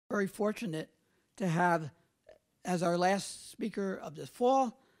very fortunate to have, as our last speaker of this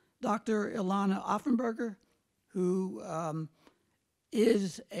fall, Dr. Ilana Offenberger, who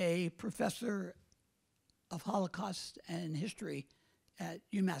is a professor of Holocaust and history at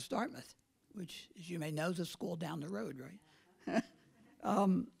Umass Dartmouth, which, as you may know, is a school down the road, right?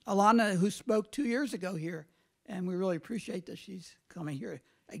 Ilana, who spoke 2 years ago here, and we really appreciate that she's coming here.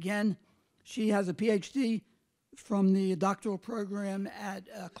 Again, she has a PhD from the doctoral program at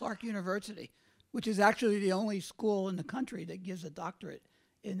Clark University, which is actually the only school in the country that gives a doctorate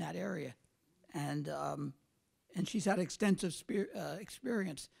in that area. And she's had extensive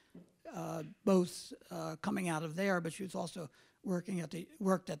experience, both coming out of there, but she was also worked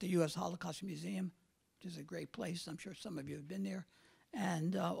at the U.S. Holocaust Museum, which is a great place. I'm sure some of you have been there.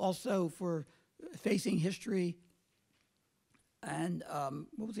 And also for Facing History. And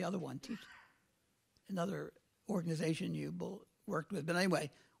what was the other one? Another organization you worked with. But anyway.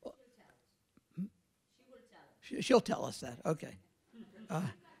 She'll tell us that. Okay.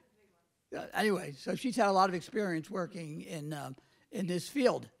 Anyway, so she's had a lot of experience working in this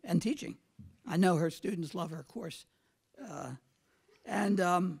field and teaching. I know her students love her course.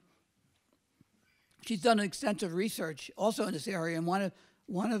 And she's done extensive research also in this area. And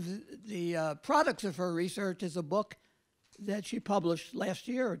one of the products of her research is a book that she published last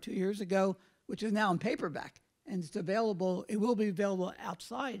year or 2 years ago, which is now in paperback. And it's available. It will be available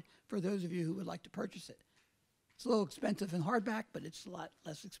outside for those of you who would like to purchase it. It's a little expensive in hardback, but it's a lot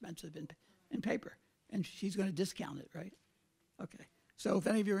less expensive in paper. And she's going to discount it, right? Okay. So if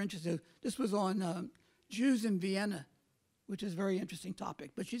any of you are interested, this was on Jews in Vienna, which is a very interesting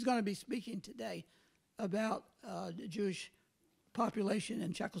topic. But she's going to be speaking today about the Jewish population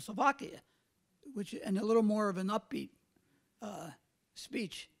in Czechoslovakia, and a little more of an upbeat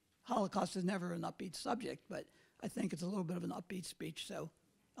speech. Holocaust is never an upbeat subject, but I think it's a little bit of an upbeat speech. So,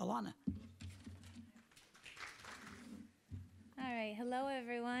 Ilana. All right, hello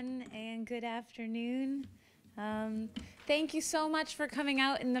everyone, and good afternoon. Thank you so much for coming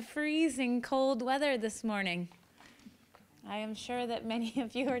out in the freezing cold weather this morning. I am sure that many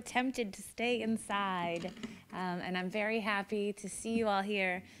of you are tempted to stay inside, and I'm very happy to see you all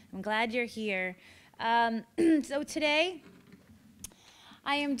here. I'm glad you're here. So today,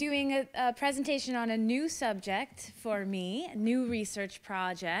 I am doing a presentation on a new subject for me, a new research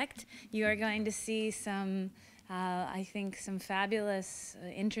project. You are going to see some I think some fabulous,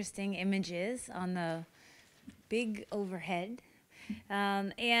 interesting images on the big overhead.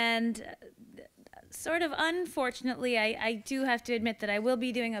 And sort of unfortunately, I do have to admit that I will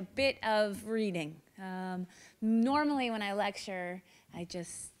be doing a bit of reading. Normally when I lecture, I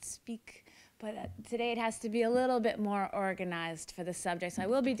just speak, but today it has to be a little bit more organized for the subject. So I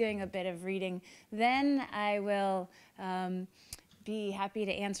will be doing a bit of reading. Then I will be happy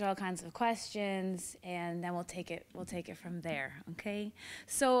to answer all kinds of questions, and then we'll take it from there, okay?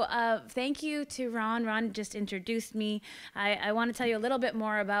 So thank you to Ron. Ron just introduced me. I want to tell you a little bit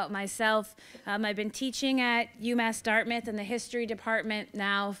more about myself. I've been teaching at UMass Dartmouth in the history department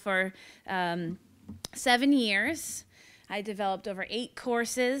now for 7 years. I developed over 8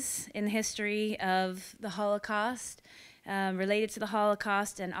 courses in the history of the Holocaust, related to the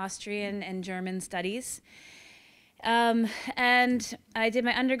Holocaust and Austrian and German studies. And I did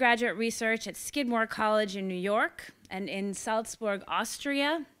my undergraduate research at Skidmore College in New York and in Salzburg,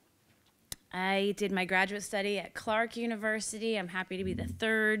 Austria. I did my graduate study at Clark University. I'm happy to be the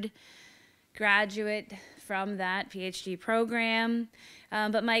 3rd graduate from that PhD program.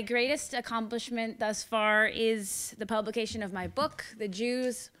 But my greatest accomplishment thus far is the publication of my book, The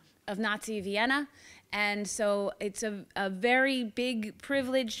Jews of Nazi Vienna. And so it's a very big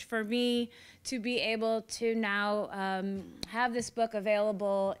privilege for me to be able to now have this book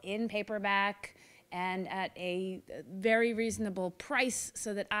available in paperback and at a very reasonable price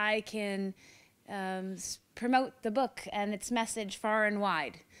so that I can promote the book and its message far and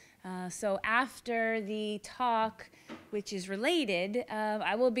wide. So after the talk, which is related,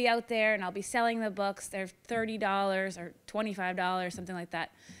 I will be out there and I'll be selling the books. They're $30 or $25, something like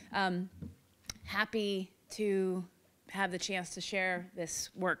that. Happy to have the chance to share this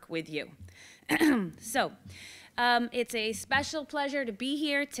work with you. So it's a special pleasure to be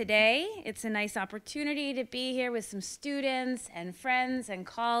here today. It's a nice opportunity to be here with some students and friends and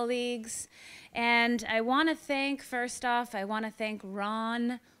colleagues. And I want to thank, first off, I want to thank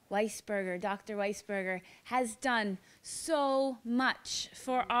Ron Weisberger. Dr. Weisberger has done so much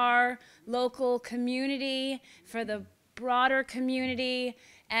for our local community, for the broader community,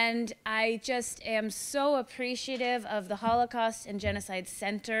 And I just am so appreciative of the Holocaust and Genocide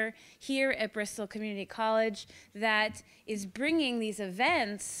Center here at Bristol Community College that is bringing these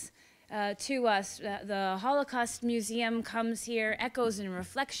events to us. The Holocaust Museum comes here, Echoes and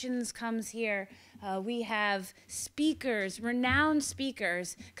Reflections comes here. We have speakers, renowned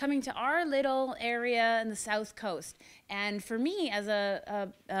speakers, coming to our little area in the South Coast. And for me, as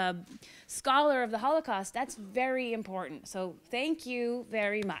a scholar of the Holocaust, that's very important. So thank you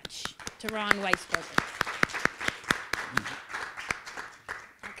very much to Ron Weisberger.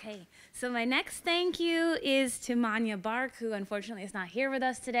 Okay, so my next thank you is to Manya Bark, who unfortunately is not here with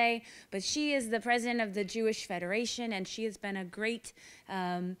us today, but she is the president of the Jewish Federation, and she has been a great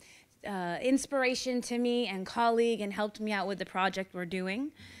inspiration to me and colleague and helped me out with the project we're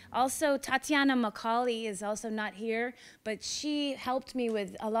doing. Also, Tatiana Macaulay is also not here, but she helped me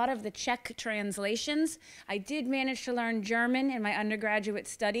with a lot of the Czech translations. I did manage to learn German in my undergraduate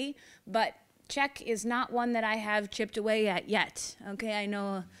study, but Czech is not one that I have chipped away at yet. Okay, I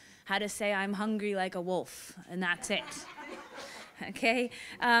know how to say I'm hungry like a wolf, and that's it. Okay,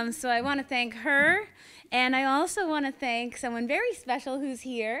 so I want to thank her, and I also want to thank someone very special who's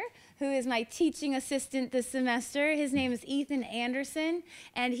here, who is my teaching assistant this semester. His name is Ethan Anderson,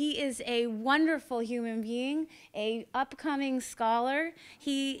 and he is a wonderful human being, an upcoming scholar.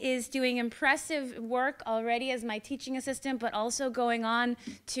 He is doing impressive work already as my teaching assistant, but also going on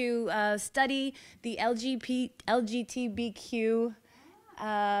to study the LGBTQ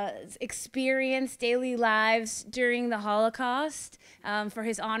experience, daily lives during the Holocaust for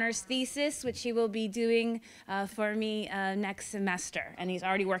his honors thesis, which he will be doing for me next semester. And he's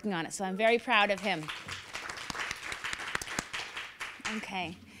already working on it, so I'm very proud of him.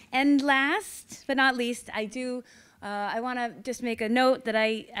 Okay, and last but not least, I want to just make a note that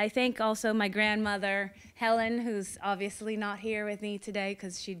I thank also my grandmother, Helen, who's obviously not here with me today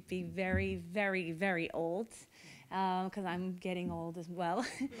because she'd be very, very, very old. Because I'm getting old as well.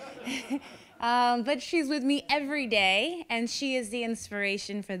 But she's with me every day, and she is the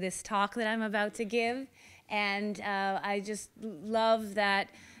inspiration for this talk that I'm about to give. And I just love that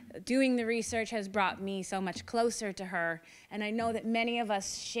doing the research has brought me so much closer to her. And I know that many of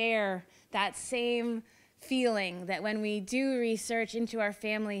us share that same feeling that when we do research into our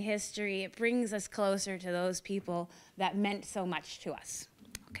family history, it brings us closer to those people that meant so much to us.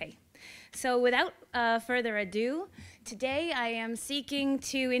 Okay. So without further ado, today I am seeking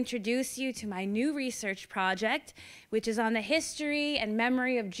to introduce you to my new research project, which is on the history and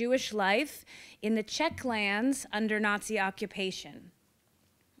memory of Jewish life in the Czech lands under Nazi occupation.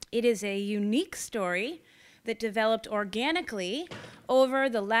 It is a unique story that developed organically over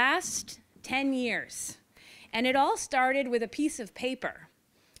the last 10 years. And it all started with a piece of paper,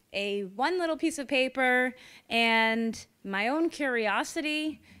 one little piece of paper, and my own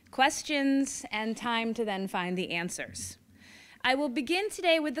curiosity, questions, and time to then find the answers. I will begin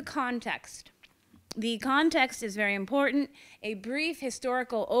today with the context. The context is very important, a brief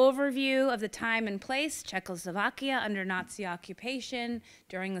historical overview of the time and place, Czechoslovakia under Nazi occupation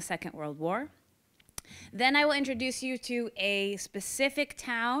during the Second World War. Then I will introduce you to a specific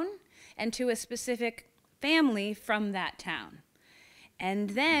town and to a specific family from that town.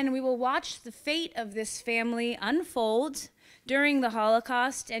 And then we will watch the fate of this family unfold during the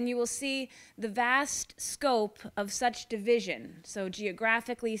Holocaust, and you will see the vast scope of such division, so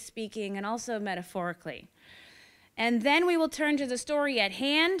geographically speaking and also metaphorically. And then we will turn to the story at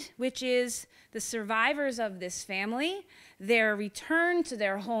hand, which is the survivors of this family, their return to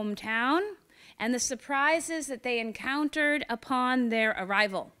their hometown, and the surprises that they encountered upon their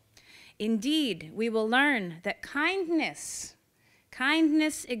arrival. Indeed, we will learn that kindness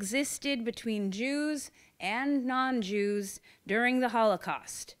existed between Jews and non-Jews during the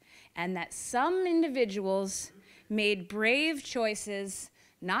Holocaust, and that some individuals made brave choices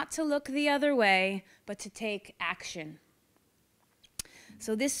not to look the other way, but to take action.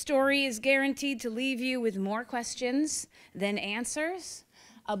 So this story is guaranteed to leave you with more questions than answers.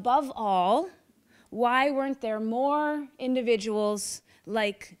 Above all, why weren't there more individuals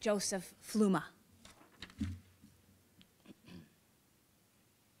like Joseph Fluma?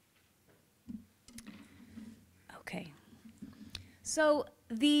 Okay. So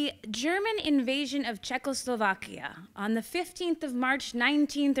the German invasion of Czechoslovakia on the 15th of March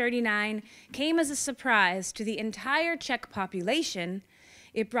 1939 came as a surprise to the entire Czech population.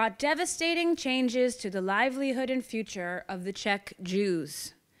 It brought devastating changes to the livelihood and future of the Czech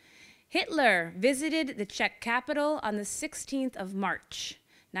Jews. Hitler visited the Czech capital on the 16th of March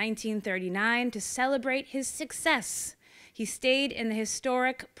 1939 to celebrate his success. He stayed in the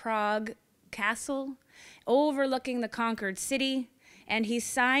historic Prague castle overlooking the conquered city, and he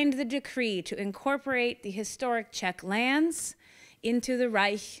signed the decree to incorporate the historic Czech lands into the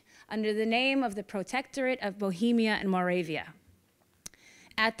Reich under the name of the Protectorate of Bohemia and Moravia.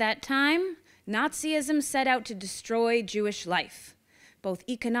 At that time, Nazism set out to destroy Jewish life. Both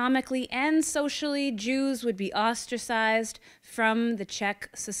economically and socially, Jews would be ostracized from the Czech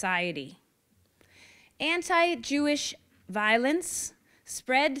society. Anti-Jewish violence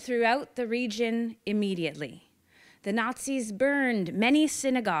spread throughout the region immediately. The Nazis burned many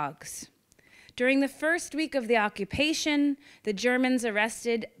synagogues. During the first week of the occupation, the Germans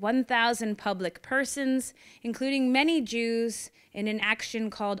arrested 1,000 public persons, including many Jews, in an action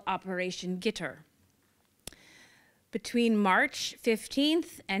called Operation Gitter. Between March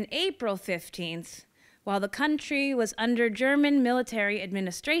 15th and April 15th, while the country was under German military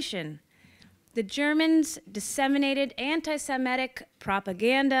administration, the Germans disseminated anti-Semitic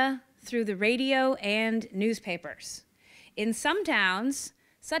propaganda through the radio and newspapers. In some towns,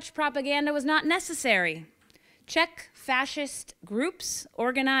 such propaganda was not necessary. Czech fascist groups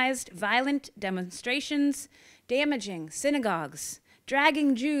organized violent demonstrations, damaging synagogues,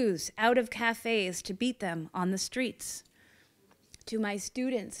 dragging Jews out of cafes to beat them on the streets. To my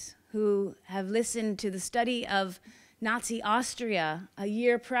students who have listened to the study of Nazi Austria a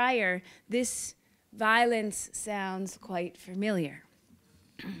year prior, this violence sounds quite familiar.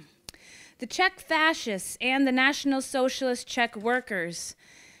 The Czech fascists and the National Socialist Czech workers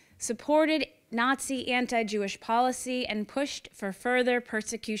supported Nazi anti-Jewish policy and pushed for further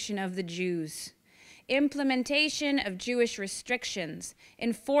persecution of the Jews. Implementation of Jewish restrictions,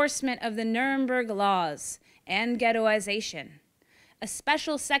 enforcement of the Nuremberg laws, and ghettoization. A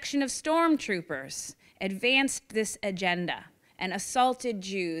special section of stormtroopers advanced this agenda and assaulted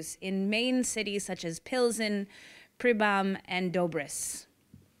Jews in main cities such as Pilsen, Pribam, and Dobris.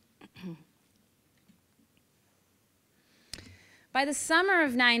 By the summer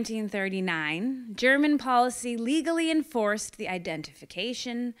of 1939, German policy legally enforced the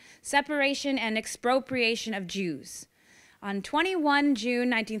identification, separation, and expropriation of Jews. On 21 June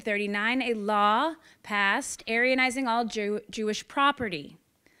 1939, a law passed Aryanizing all Jewish property.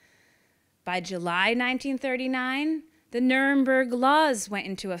 By July 1939, the Nuremberg laws went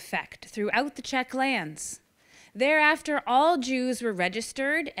into effect throughout the Czech lands. Thereafter, all Jews were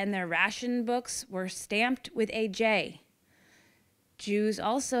registered and their ration books were stamped with a J. Jews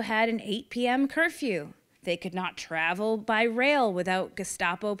also had an 8 p.m. curfew. They could not travel by rail without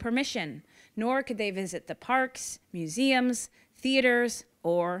Gestapo permission, nor could they visit the parks, museums, theaters,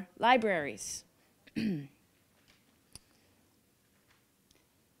 or libraries.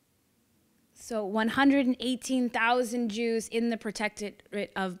 So 118,000 Jews in the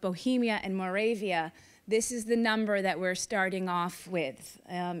Protectorate of Bohemia and Moravia. This is the number that we're starting off with,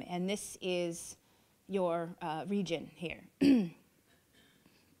 and this is your region here.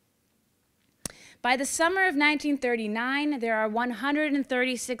 By the summer of 1939, there are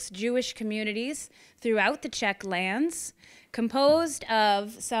 136 Jewish communities throughout the Czech lands, composed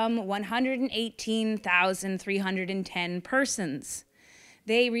of some 118,310 persons.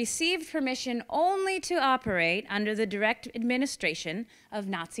 They received permission only to operate under the direct administration of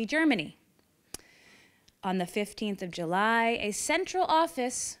Nazi Germany. On the 15th of July, a central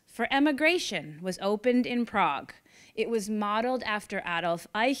office for emigration was opened in Prague. It was modeled after Adolf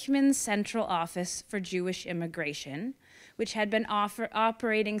Eichmann's Central Office for Jewish Immigration, which had been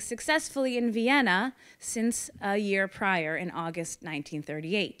operating successfully in Vienna since a year prior in August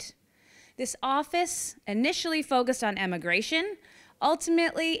 1938. This office initially focused on emigration.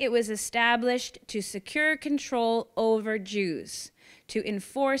 Ultimately, it was established to secure control over Jews, to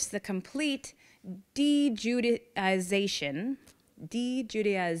enforce the complete de-Judaization,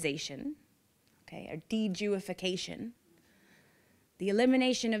 or de-Jewification, the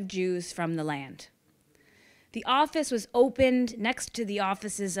elimination of Jews from the land. The office was opened next to the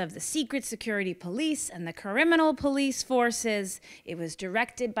offices of the Secret Security Police and the Criminal Police Forces. It was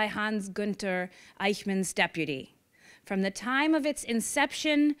directed by Hans Günther, Eichmann's deputy. From the time of its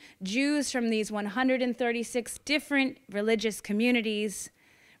inception, Jews from these 136 different religious communities,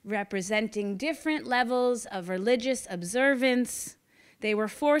 representing different levels of religious observance, they were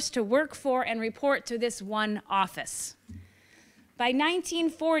forced to work for and report to this one office. By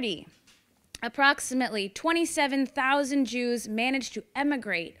 1940, approximately 27,000 Jews managed to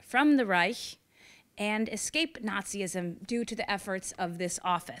emigrate from the Reich and escape Nazism due to the efforts of this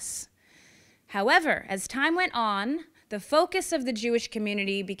office. However, as time went on, the focus of the Jewish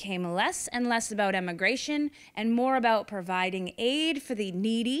community became less and less about emigration and more about providing aid for the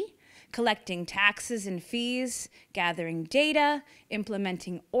needy, collecting taxes and fees, gathering data,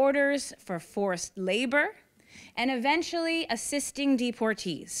 implementing orders for forced labor, and eventually assisting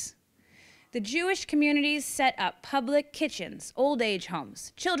deportees. The Jewish communities set up public kitchens, old age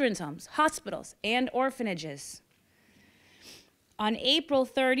homes, children's homes, hospitals, and orphanages. On April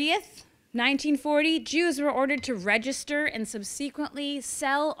 30th, 1940, Jews were ordered to register and subsequently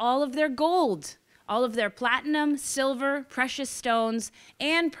sell all of their gold, all of their platinum, silver, precious stones,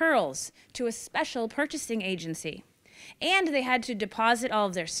 and pearls to a special purchasing agency. And they had to deposit all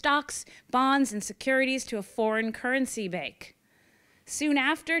of their stocks, bonds, and securities to a foreign currency bank. Soon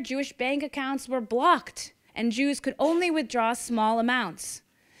after, Jewish bank accounts were blocked, and Jews could only withdraw small amounts.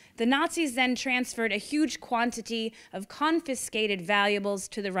 The Nazis then transferred a huge quantity of confiscated valuables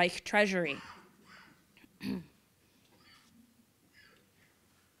to the Reich Treasury.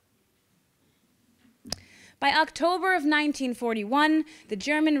 By October of 1941, the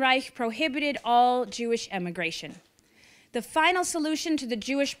German Reich prohibited all Jewish emigration. The final solution to the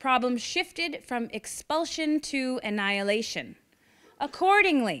Jewish problem shifted from expulsion to annihilation.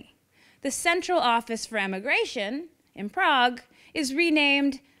 Accordingly, the Central Office for Emigration in Prague is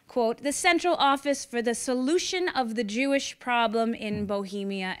renamed, quote, the Central Office for the Solution of the Jewish Problem in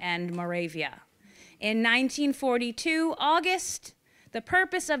Bohemia and Moravia. In 1942, August, the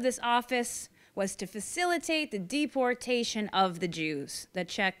purpose of this office was to facilitate the deportation of the Jews, the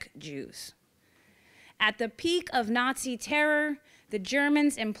Czech Jews. At the peak of Nazi terror, the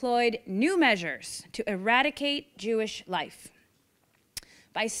Germans employed new measures to eradicate Jewish life.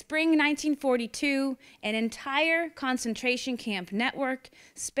 By spring 1942, an entire concentration camp network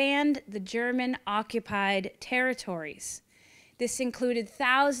spanned the German-occupied territories. This included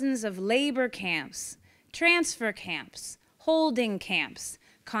thousands of labor camps, transfer camps, holding camps,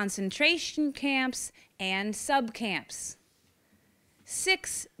 concentration camps, and subcamps.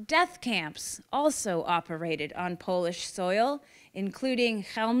 6 death camps also operated on Polish soil, including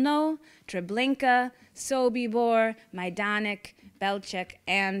Chełmno, Treblinka, Sobibor, Majdanek, Belchek,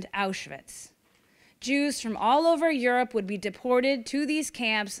 and Auschwitz. Jews from all over Europe would be deported to these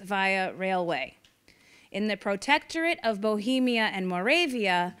camps via railway. In the Protectorate of Bohemia and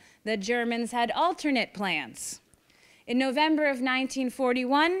Moravia, the Germans had alternate plans. In November of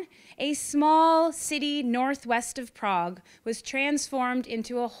 1941, a small city northwest of Prague was transformed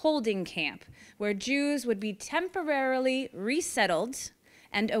into a holding camp where Jews would be temporarily resettled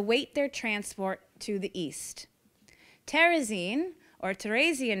and await their transport to the east. Terezín, or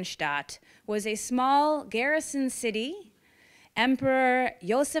Theresienstadt, was a small garrison city Emperor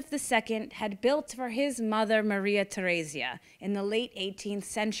Joseph II had built for his mother Maria Theresia in the late 18th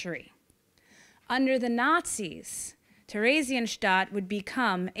century. Under the Nazis, Theresienstadt would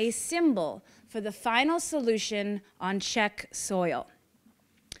become a symbol for the final solution on Czech soil.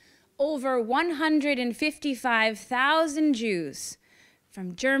 Over 155,000 Jews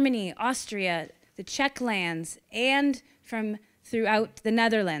from Germany, Austria, the Czech lands, and from throughout the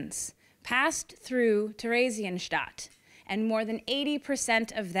Netherlands passed through Theresienstadt, and more than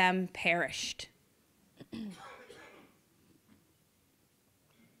 80% of them perished.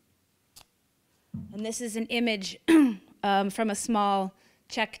 And this is an image from a small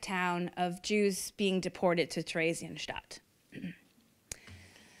Czech town of Jews being deported to Theresienstadt.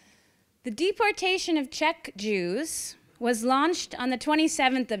 The deportation of Czech Jews was launched on the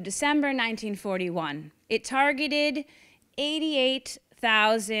 27th of December, 1941. It targeted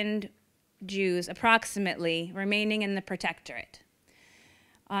 88,000 Jews, approximately, remaining in the Protectorate.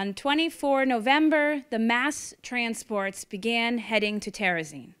 On 24 November, the mass transports began heading to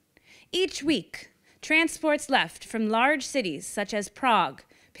Terezín. Each week, transports left from large cities such as Prague,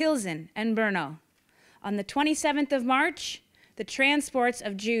 Pilsen, and Brno. On the 27th of March, the transports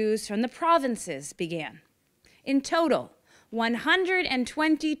of Jews from the provinces began. In total,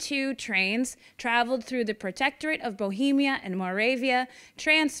 122 trains traveled through the Protectorate of Bohemia and Moravia,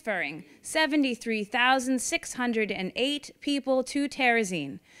 transferring 73,608 people to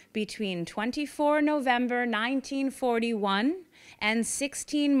Terezín between 24 November 1941 and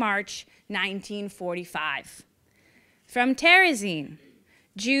 16 March 1945. From Terezín,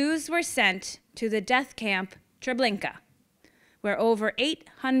 Jews were sent to the death camp Treblinka, where over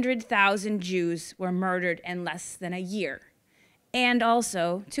 800,000 Jews were murdered in less than a year, and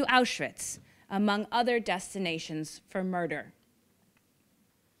also to Auschwitz, among other destinations for murder.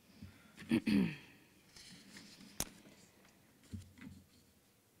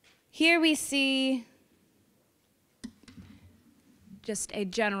 Here we see just a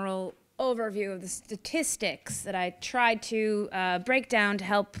general overview of the statistics that I tried to break down to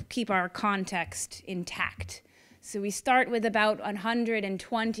help keep our context intact. So we start with about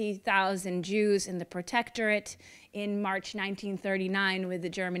 120,000 Jews in the Protectorate in March 1939 with the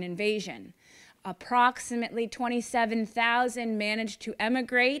German invasion. Approximately 27,000 managed to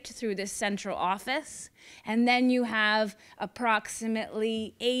emigrate through this central office. And then you have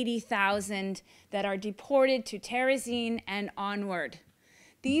approximately 80,000 that are deported to Terezin and onward.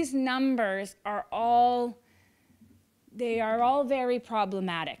 These numbers are all very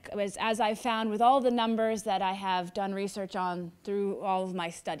problematic, as I found with all the numbers that I have done research on through all of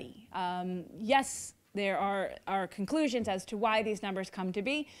my study. Yes, there are conclusions as to why these numbers come to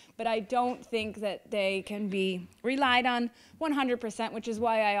be, but I don't think that they can be relied on 100%, which is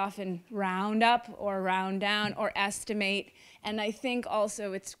why I often round up or round down or estimate. And I think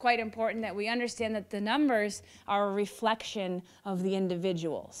also it's quite important that we understand that the numbers are a reflection of the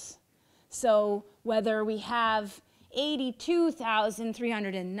individuals. So whether we have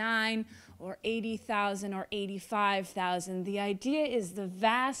 82,309 or 80,000 or 85,000, the idea is the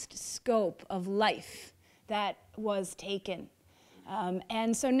vast scope of life that was taken.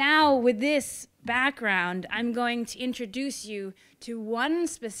 And so now with this background, I'm going to introduce you to one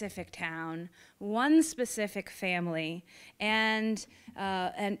specific town, one specific family, and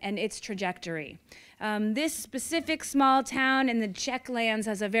its trajectory. This specific small town in the Czech lands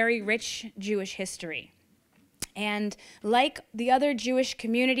has a very rich Jewish history. And like the other Jewish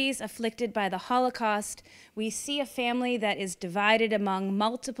communities afflicted by the Holocaust, we see a family that is divided among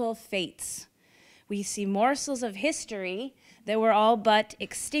multiple fates. We see morsels of history that were all but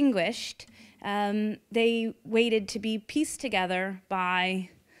extinguished. They waited to be pieced together by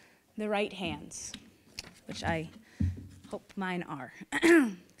the right hands, which I hope mine are.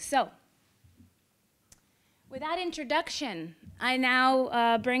 So, with that introduction, I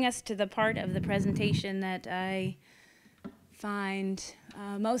now bring us to the part of the presentation that I find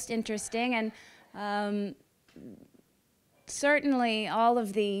most interesting. And certainly all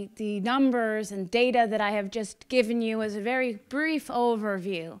of the numbers and data that I have just given you is a very brief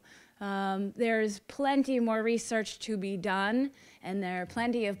overview. There's plenty more research to be done, and there are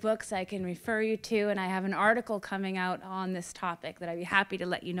plenty of books I can refer you to, and I have an article coming out on this topic that I'd be happy to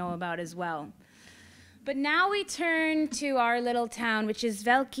let you know about as well. But now we turn to our little town, which is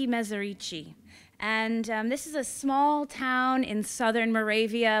Velké Meziříčí. And this is a small town in southern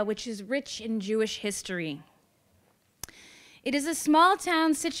Moravia, which is rich in Jewish history. It is a small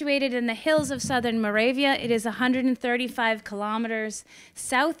town situated in the hills of southern Moravia. It is 135 kilometers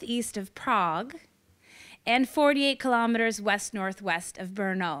southeast of Prague and 48 kilometers west-northwest of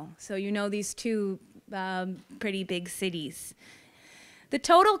Brno. So you know these two pretty big cities. The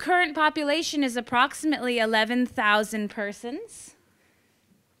total current population is approximately 11,000 persons.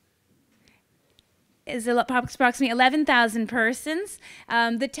 Approximately 11,000 persons.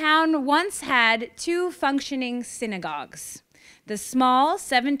 The town once had two functioning synagogues. The small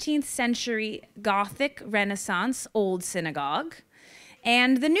 17th century Gothic Renaissance Old Synagogue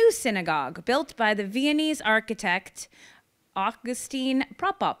and the new synagogue built by the Viennese architect Augustin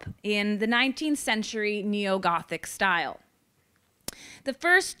Prokop in the 19th century Neo-Gothic style. The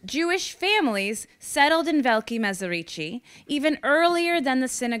first Jewish families settled in Velké Meziříčí even earlier than the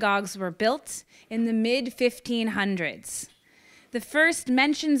synagogues were built in the mid-1500s. The first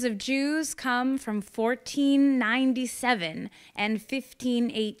mentions of Jews come from 1497 and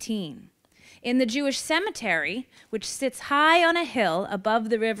 1518. In the Jewish cemetery, which sits high on a hill above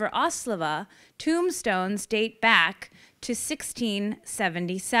the river Oslava, tombstones date back to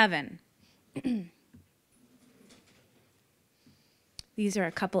 1677. These are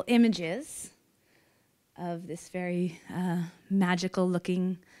a couple images of this very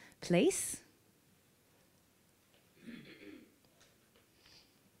magical-looking place.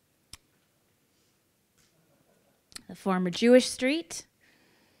 The former Jewish street,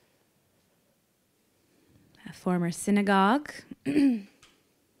 a former synagogue, the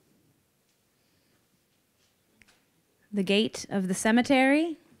gate of the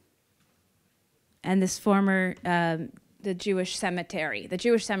cemetery, and this former the Jewish cemetery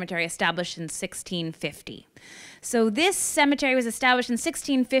established in 1650. So this cemetery was established in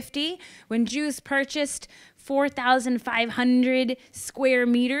 1650 when Jews purchased 4,500 square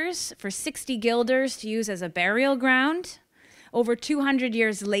meters for 60 guilders to use as a burial ground. Over 200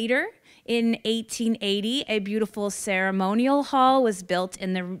 years later, in 1880, a beautiful ceremonial hall was built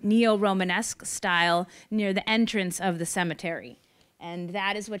in the neo-Romanesque style near the entrance of the cemetery. And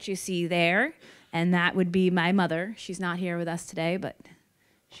that is what you see there. And that would be my mother. She's not here with us today, but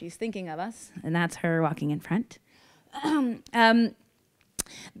she's thinking of us, and that's her walking in front.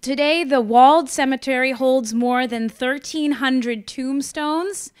 Today, the walled cemetery holds more than 1,300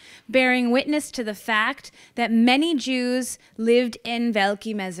 tombstones, bearing witness to the fact that many Jews lived in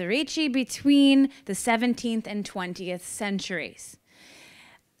Velké Meziříčí between the 17th and 20th centuries.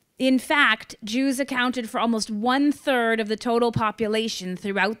 In fact, Jews accounted for almost 1/3 of the total population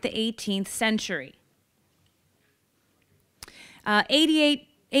throughout the 18th century.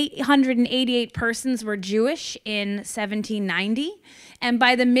 888 persons were Jewish in 1790, and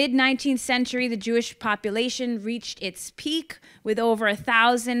by the mid-19th century, the Jewish population reached its peak with over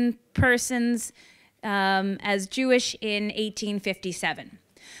 1,000 persons as Jewish in 1857.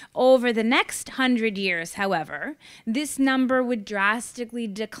 Over the next 100 years, however, this number would drastically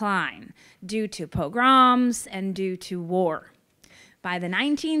decline due to pogroms and due to war. By the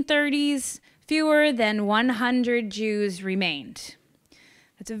 1930s, fewer than 100 Jews remained.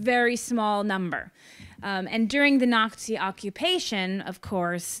 That's a very small number. And during the Nazi occupation, of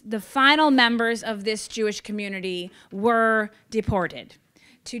course, the final members of this Jewish community were deported.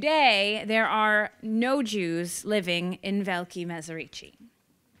 Today, there are no Jews living in Velké Meziříčí.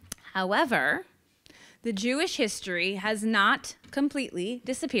 However, the Jewish history has not completely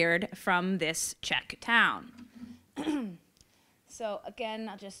disappeared from this Czech town. So again,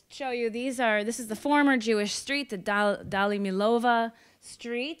 I'll just show you, this is the former Jewish street, the Dalimilova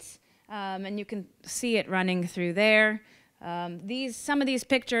Street, and you can see it running through there. Some of these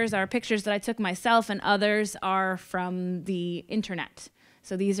pictures are pictures that I took myself, and others are from the internet.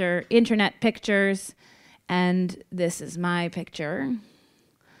 So these are internet pictures, and this is my picture.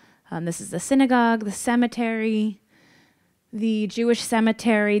 This is the synagogue, the cemetery, the Jewish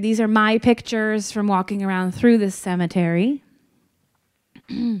cemetery. These are my pictures from walking around through this cemetery.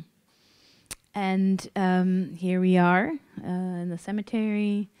 And here we are in the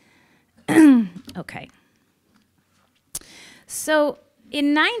cemetery. Okay. So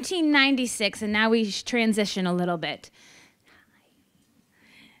in 1996, and now we transition a little bit.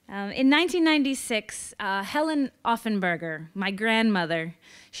 In 1996, Helen Offenberger, my grandmother,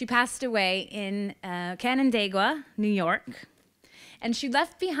 she passed away in Canandaigua, New York, and she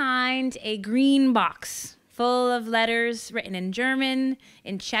left behind a green box full of letters written in German,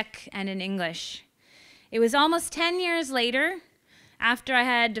 in Czech, and in English. It was almost 10 years later, after I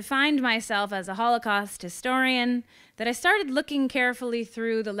had defined myself as a Holocaust historian, that I started looking carefully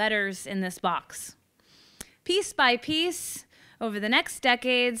through the letters in this box. Piece by piece, over the next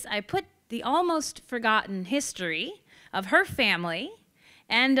decades, I put the almost forgotten history of her family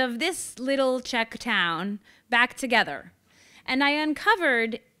and of this little Czech town back together. And I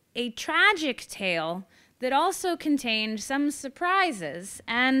uncovered a tragic tale that also contained some surprises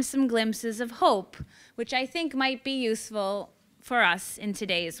and some glimpses of hope, which I think might be useful for us in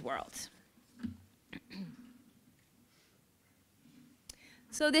today's world.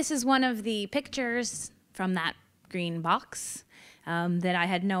 So this is one of the pictures from that green box that I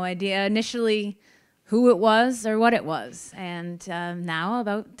had no idea initially who it was or what it was. And now,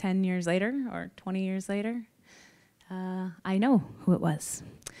 about 10 years later or 20 years later, I know who it was.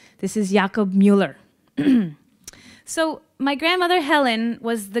 This is Jakob Müller. So my grandmother Helen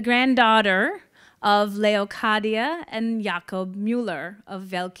was the granddaughter of Leocadia and Jakob Müller of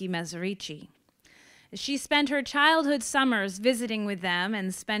Velké Meziříčí. She spent her childhood summers visiting with them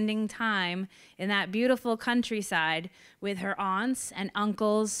and spending time in that beautiful countryside with her aunts and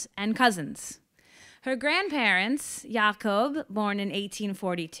uncles and cousins. Her grandparents, Jakob, born in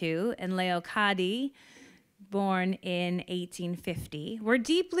 1842, and Leocadia, born in 1850, were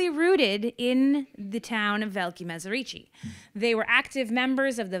deeply rooted in the town of Velké Meziříčí. They were active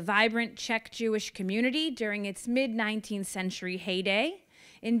members of the vibrant Czech-Jewish community during its mid-19th century heyday.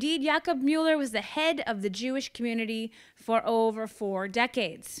 Indeed, Jakob Müller was the head of the Jewish community for over 4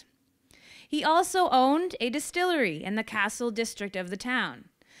 decades. He also owned a distillery in the Castle district of the town.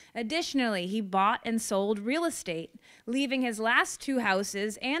 Additionally, he bought and sold real estate, leaving his last 2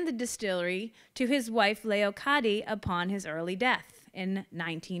 houses and the distillery to his wife Leocadia upon his early death in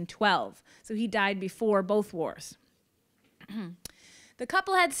 1912. So he died before both wars. The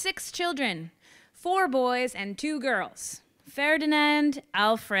couple had 6 children, 4 boys and 2 girls: Ferdinand,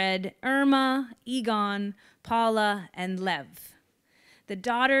 Alfred, Irma, Egon, Paula, and Lev. The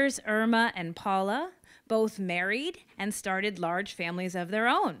daughters, Irma and Paula, both married and started large families of their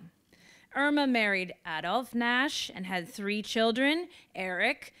own. Irma married Adolf Nash and had 3 children,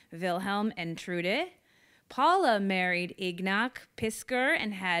 Eric, Wilhelm, and Trude. Paula married Ignác Pisker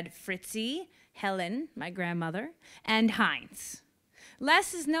and had Fritzi, Helen, my grandmother, and Heinz.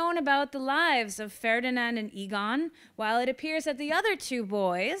 Less is known about the lives of Ferdinand and Egon, while it appears that the other 2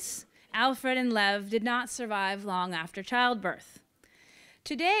 boys, Alfred and Lev, did not survive long after childbirth.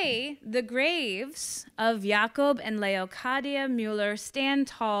 Today, the graves of Jakob and Leocadia Müller stand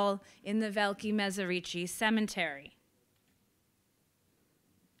tall in the Velké Meziříčí cemetery.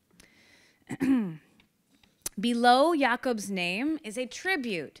 Below Jacob's name is a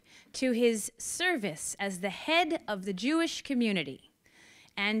tribute to his service as the head of the Jewish community,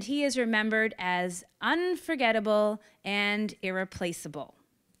 and he is remembered as unforgettable and irreplaceable.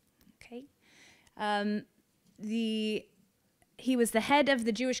 Okay, he was the head of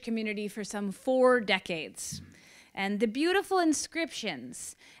the Jewish community for some 4 decades. And the beautiful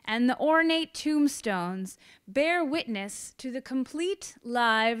inscriptions and the ornate tombstones bear witness to the complete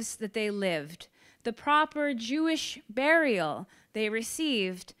lives that they lived, the proper Jewish burial they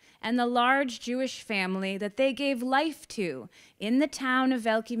received, and the large Jewish family that they gave life to in the town of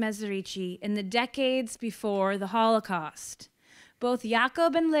Velké Meziříčí in the decades before the Holocaust. Both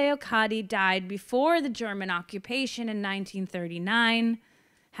Jakob and Leokádi died before the German occupation in 1939.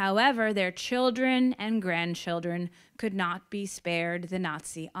 However, their children and grandchildren could not be spared the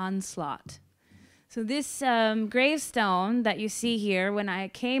Nazi onslaught. So this gravestone that you see here, when I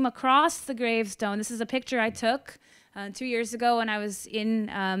came across the gravestone, this is a picture I took 2 years ago when I was in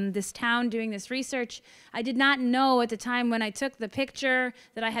this town doing this research. I did not know at the time when I took the picture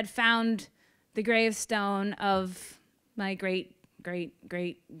that I had found the gravestone of my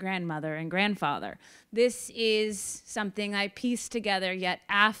great-great-great-grandmother and grandfather. This is something I pieced together yet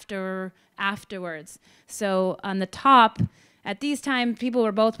afterwards. So on the top, at these times, people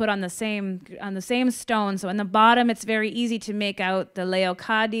were both put on the same stone. So on the bottom, it's very easy to make out the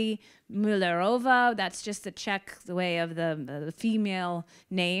Leokádi Müllerova. That's just the Czech way of the female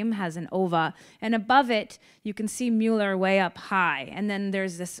name, has an ova. And above it, you can see Müller way up high. And then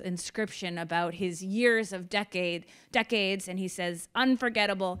there's this inscription about his years of decades, and he says,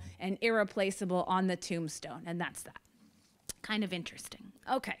 unforgettable and irreplaceable on the tombstone. And that's that. Kind of interesting.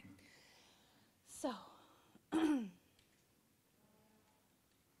 Okay. So...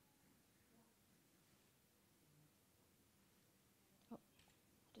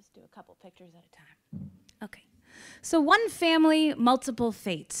 do a couple pictures at a time. Okay. So one family, multiple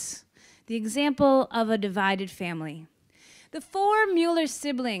fates. The example of a divided family. The 4 Müller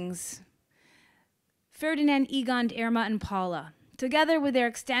siblings, Ferdinand, Egon, Irma, and Paula, together with their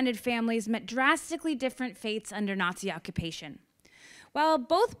extended families, met drastically different fates under Nazi occupation. While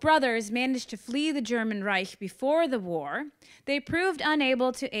both brothers managed to flee the German Reich before the war, they proved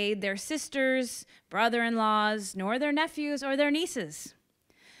unable to aid their sisters, brother-in-laws, nor their nephews or their nieces.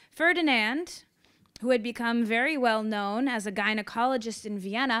 Ferdinand, who had become very well known as a gynecologist in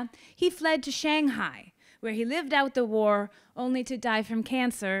Vienna, he fled to Shanghai, where he lived out the war only to die from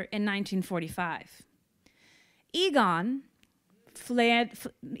cancer in 1945. Egon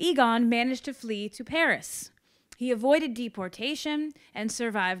managed to flee to Paris. He avoided deportation and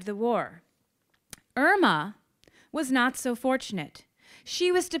survived the war. Irma was not so fortunate.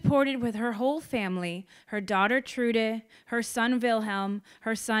 She was deported with her whole family, her daughter Trude, her son Wilhelm,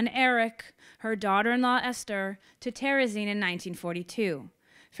 her son Erich, her daughter-in-law Esther, to Terezin in 1942.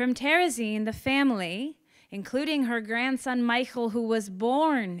 From Terezin, the family, including her grandson Michael, who was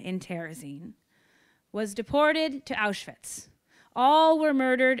born in Terezin, was deported to Auschwitz. All were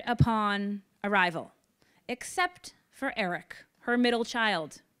murdered upon arrival, except for Erich, her middle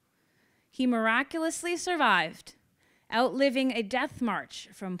child. He miraculously survived, outliving a death march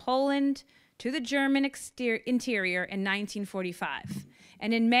from Poland to the German interior in 1945.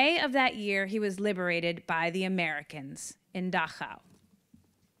 And in May of that year, he was liberated by the Americans in Dachau.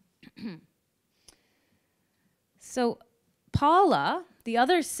 So Paula, the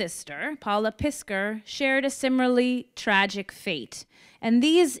other sister, Paula Pisker, shared a similarly tragic fate. And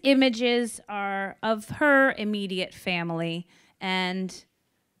these images are of her immediate family, and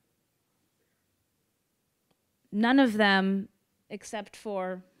none of them, except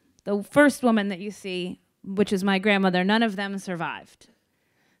for the first woman that you see, which is my grandmother, none of them survived.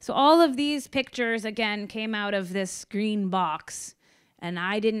 So all of these pictures, again, came out of this green box, and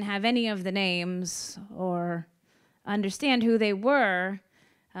I didn't have any of the names or understand who they were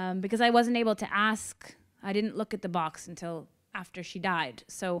because I wasn't able to ask. I didn't look at the box until after she died.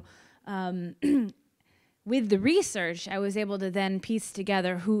 So with the research, I was able to then piece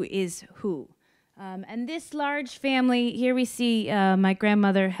together who is who. And this large family, here we see my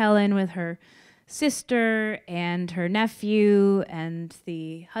grandmother Helen with her sister and her nephew and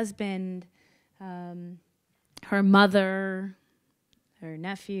the husband, her mother, her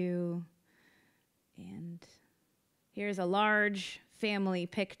nephew, and here's a large family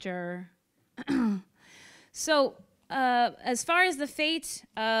picture. So as far as the fate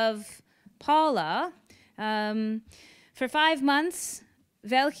of Paula, for 5 months,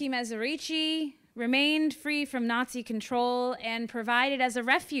 Velké Meziříčí remained free from Nazi control and provided as a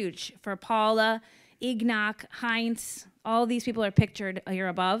refuge for Paula, Ignác, Heinz, all these people are pictured here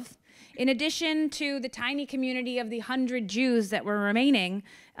above, in addition to the tiny community of the 100 Jews that were remaining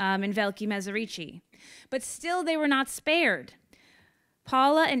in Velké Meziříčí. But still, they were not spared.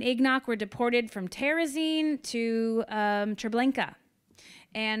 Paula and Ignác were deported from Terezín to Treblinka.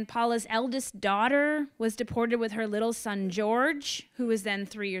 And Paula's eldest daughter was deported with her little son, George, who was then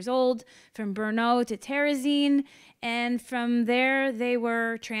 3 years old, from Brno to Terezín. And from there, they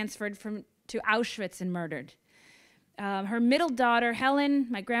were transferred to Auschwitz and murdered. Her middle daughter, Helen,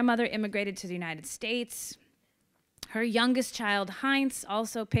 my grandmother, immigrated to the United States. Her youngest child, Heinz,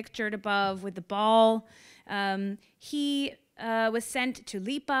 also pictured above with the ball. He was sent to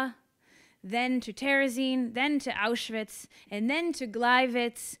Lipa, then to Terezín, then to Auschwitz, and then to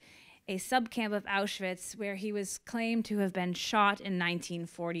Gleiwitz, a subcamp of Auschwitz, where he was claimed to have been shot in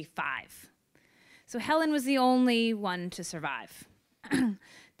 1945. So Helen was the only one to survive.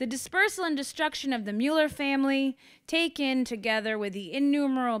 The dispersal and destruction of the Müller family, taken together with the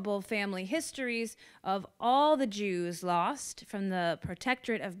innumerable family histories of all the Jews lost from the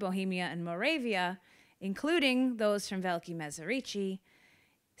Protectorate of Bohemia and Moravia, including those from Velké Meziříčí,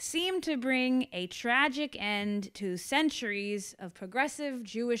 seemed to bring a tragic end to centuries of progressive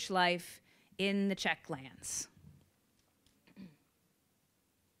Jewish life in the Czech lands.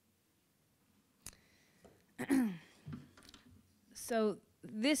 So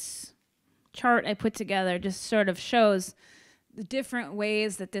this chart I put together just sort of shows the different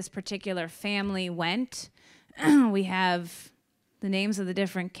ways that this particular family went. We have the names of the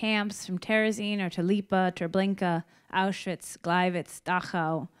different camps from Terezín or to Lipa, Treblinka, Auschwitz, Gleiwitz,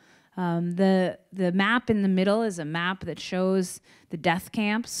 Dachau. The map in the middle is a map that shows the death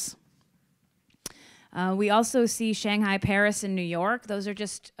camps. We also see Shanghai, Paris, and New York. Those are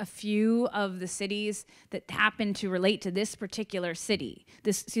just a few of the cities that happen to relate to this particular city,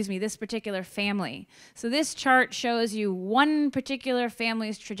 this particular family. So this chart shows you one particular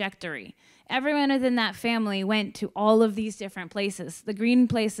family's trajectory. Everyone within that family went to all of these different places. The green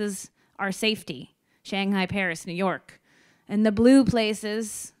places are safety, Shanghai, Paris, New York. And the blue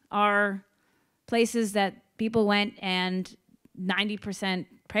places are places that people went and 90%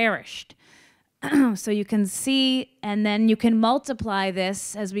 perished. So you can see, and then you can multiply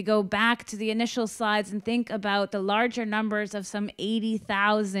this as we go back to the initial slides and think about the larger numbers of some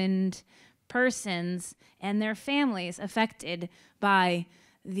 80,000 persons and their families affected by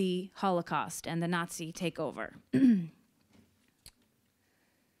the Holocaust and the Nazi takeover. Okay.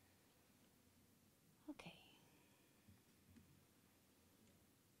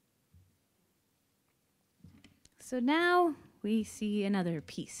 So now we see another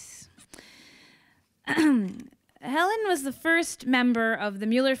piece. Helen was the first member of the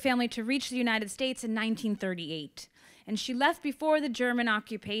Müller family to reach the United States in 1938, and she left before the German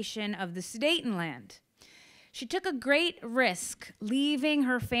occupation of the Sudetenland. She took a great risk leaving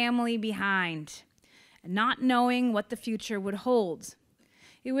her family behind, not knowing what the future would hold.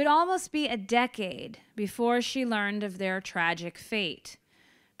 It would almost be a decade before she learned of their tragic fate,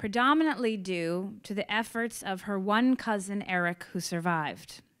 predominantly due to the efforts of her one cousin, Eric, who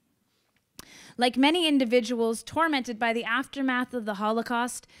survived. Like many individuals tormented by the aftermath of the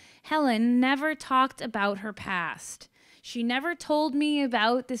Holocaust, Helen never talked about her past. She never told me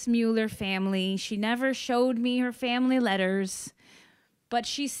about this Müller family. She never showed me her family letters, but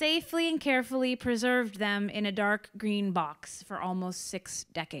she safely and carefully preserved them in a dark green box for almost 6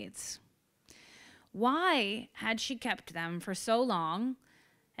 decades. Why had she kept them for so long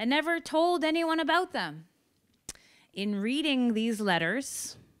and never told anyone about them? In reading these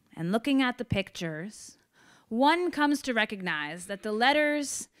letters and looking at the pictures, one comes to recognize that the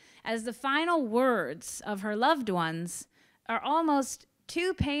letters, as the final words of her loved ones, are almost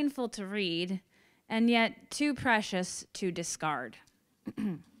too painful to read and yet too precious to discard.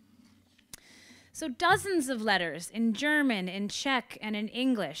 So dozens of letters in German, in Czech, and in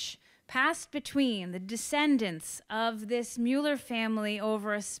English passed between the descendants of this Müller family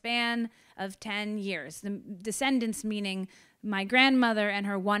over a span of 10 years. The descendants meaning my grandmother and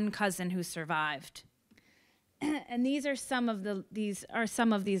her one cousin who survived. And these are some of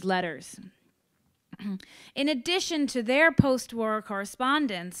these letters. In addition to their post-war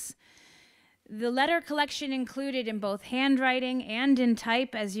correspondence, the letter collection included in both handwriting and in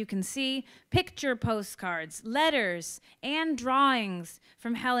type, as you can see, picture postcards, letters, and drawings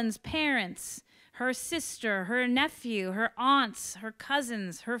from Helen's parents, her sister, her nephew, her aunts, her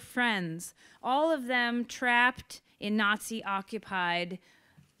cousins, her friends, all of them trapped in Nazi-occupied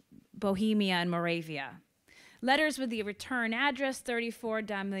Bohemia and Moravia. Letters with the return address, 34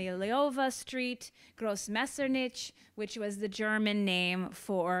 Damileova Street, Grossmessernich, which was the German name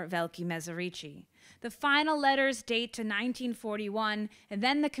for Velké Meziříčí. The final letters date to 1941, and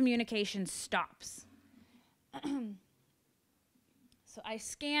then the communication stops. So I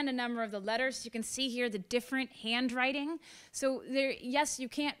scanned a number of the letters. You can see here the different handwriting. So there, yes, you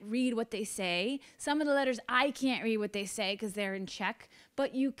can't read what they say. Some of the letters I can't read what they say because they're in Czech,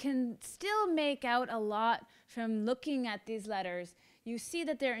 but you can still make out a lot from looking at these letters. You see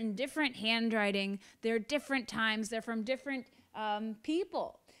that they're in different handwriting. They're different times. They're from different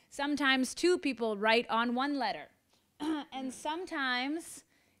people. Sometimes two people write on one letter. And sometimes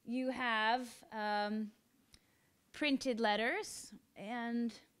you have printed letters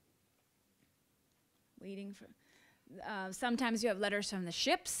and waiting for, sometimes you have letters from the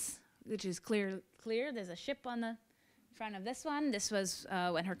ships, which is clear. There's a ship on the front of this one. This was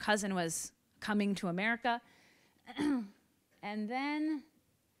when her cousin was coming to America. And then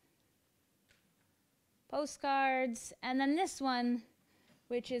postcards, and then this one,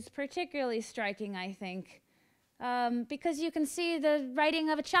 which is particularly striking, I think, because you can see the writing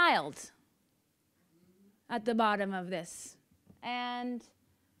of a child at the bottom of this. And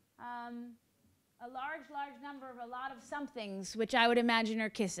a large number of a lot of somethings, which I would imagine are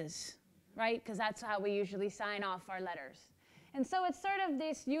kisses, right? Because that's how we usually sign off our letters. And so it's sort of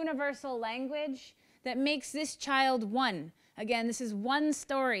this universal language that makes this child one. Again, this is one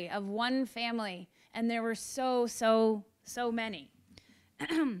story of one family, and there were so many.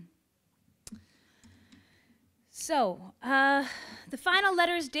 So, the final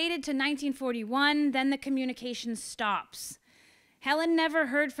letters dated to 1941, then the communication stops. Helen never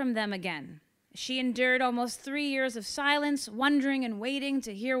heard from them again. She endured almost 3 years of silence, wondering and waiting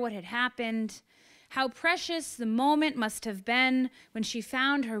to hear what had happened. How precious the moment must have been when she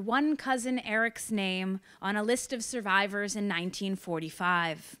found her one cousin Eric's name on a list of survivors in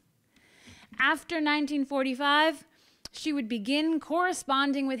 1945. After 1945, she would begin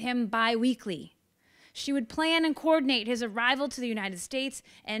corresponding with him bi-weekly. She would plan and coordinate his arrival to the United States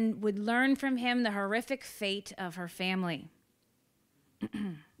and would learn from him the horrific fate of her family.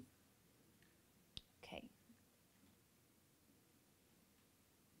 Okay.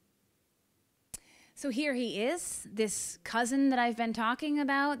 So here he is, this cousin that I've been talking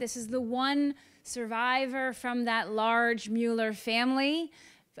about. This is the one survivor from that large Mueller family.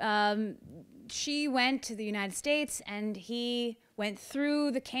 She went to the United States, and he went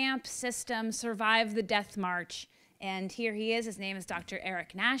through the camp system, survived the death march, and here he is. His name is Dr.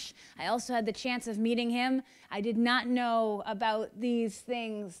 Eric Nash. I also had the chance of meeting him. I did not know about these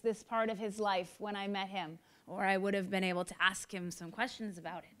things, this part of his life, when I met him, or I would have been able to ask him some questions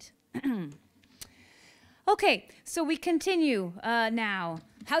about it. Okay, so we continue now.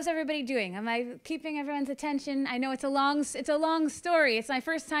 How's everybody doing? Am I keeping everyone's attention? I know it's a long story. It's my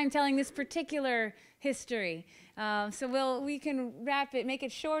first time telling this particular history. So we can wrap it, make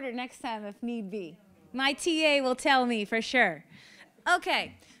it shorter next time if need be. My TA will tell me for sure.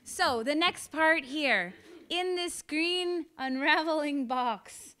 Okay, so the next part here. In this green unraveling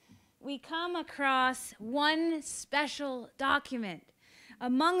box, we come across one special document.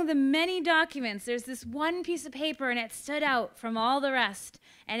 Among the many documents, there's this one piece of paper, and it stood out from all the rest,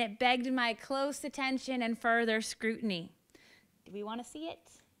 and it begged my close attention and further scrutiny. Do we want to see it?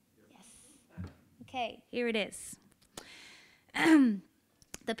 Yes. Okay, here it is.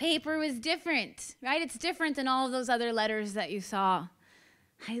 The paper was different, right? It's different than all of those other letters that you saw.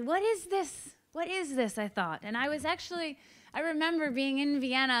 What is this? What is this, I thought. And I remember being in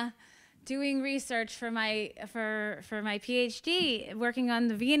Vienna doing research for my PhD, working on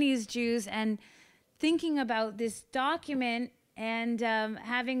the Viennese Jews, and thinking about this document, and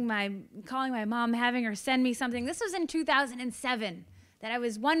calling my mom, having her send me something. This was in 2007 that I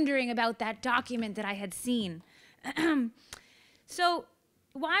was wondering about that document that I had seen. So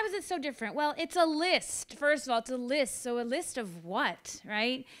why was it so different? Well, it's a list. First of all, it's a list. So a list of what,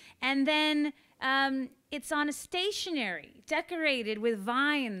 right? And then it's on a stationery, decorated with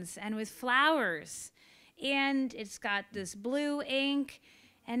vines and with flowers. And it's got this blue ink.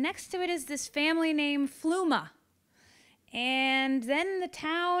 And next to it is this family name, Fluma. And then the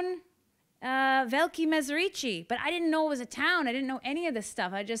town, Velké Meziříčí. But I didn't know it was a town. I didn't know any of this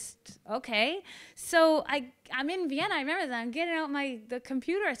stuff. Okay. So I'm in Vienna. I remember that. I'm getting out the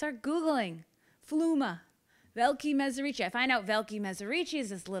computer. I start Googling Fluma, Velké Meziříčí. I find out Velké Meziříčí is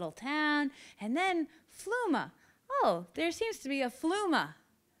this little town. And then Fluma. Oh, there seems to be a Fluma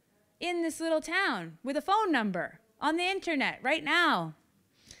in this little town with a phone number on the internet right now.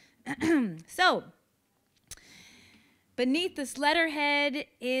 So, beneath this letterhead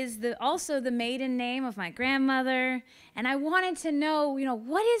is also the maiden name of my grandmother, and I wanted to know,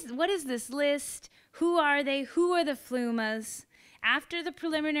 what is this list? Who are they? Who are the Flumas? After the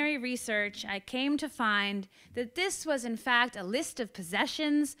preliminary research, I came to find that this was in fact a list of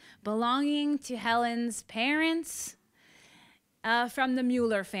possessions belonging to Helen's parents from the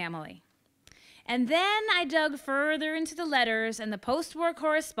Mueller family. And then I dug further into the letters and the post-war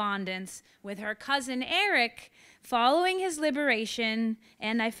correspondence with her cousin Eric following his liberation,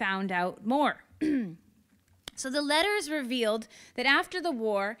 and I found out more. So the letters revealed that after the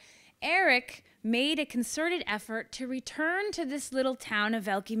war, Eric made a concerted effort to return to this little town of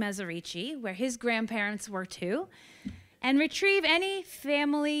Velké Meziříčí, where his grandparents were too, and retrieve any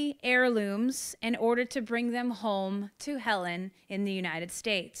family heirlooms in order to bring them home to Helen in the United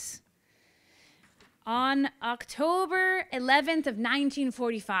States. On October 11th of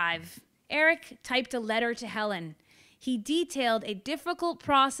 1945, Eric typed a letter to Helen. He detailed a difficult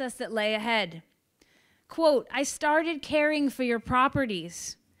process that lay ahead. Quote, "I started caring for your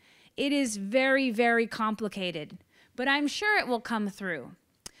properties. It is very, very complicated, but I'm sure it will come through.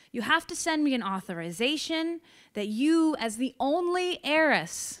 You have to send me an authorization that you, as the only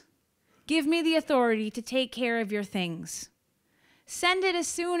heiress, give me the authority to take care of your things. Send it as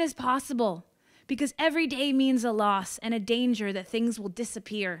soon as possible, because every day means a loss and a danger that things will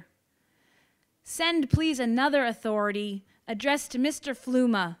disappear. Send, please, another authority addressed to Mr.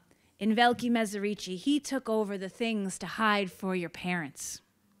 Fluma in Velké Meziříčí. He took over the things to hide for your parents."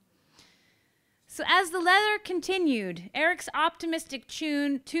 So as the letter continued, Eric's optimistic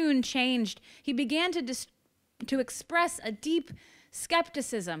tune changed. He began to express a deep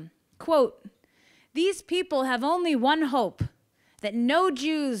skepticism. Quote, "These people have only one hope, that no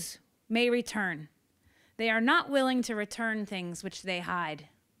Jews may return. They are not willing to return things which they hide."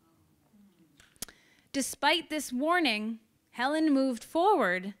 Despite this warning, Helen moved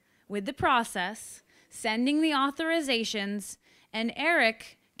forward with the process, sending the authorizations, and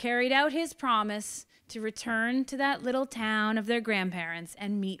Eric carried out his promise to return to that little town of their grandparents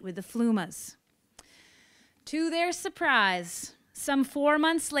and meet with the Flumas. To their surprise, some 4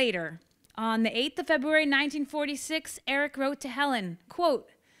 months later, on the 8th of February 1946, Eric wrote to Helen,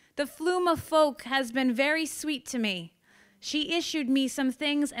 quote, "The Fluma folk has been very sweet to me. She issued me some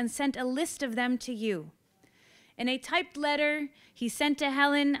things and sent a list of them to you." In a typed letter he sent to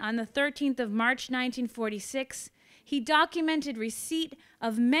Helen on the 13th of March 1946, he documented receipt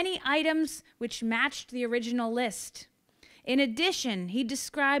of many items which matched the original list. In addition, he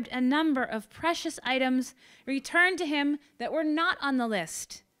described a number of precious items returned to him that were not on the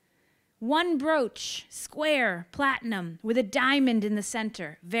list. One brooch, square, platinum, with a diamond in the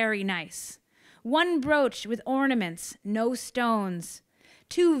center, very nice. One brooch with ornaments, no stones.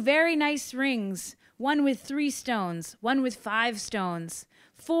 2 very nice rings, one with 3 stones, one with 5 stones.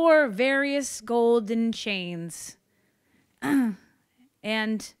 4 various golden chains.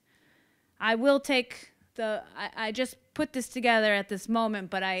 And I will take I just put this together at this moment,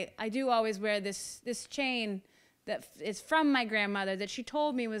 but I do always wear this chain that is from my grandmother that she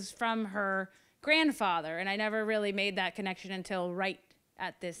told me was from her grandfather, and I never really made that connection until right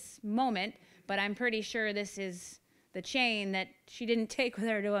at this moment, but I'm pretty sure this is the chain that she didn't take with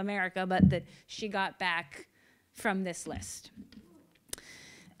her to America, but that she got back from this list.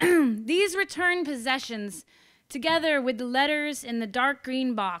 These returned possessions, together with the letters in the dark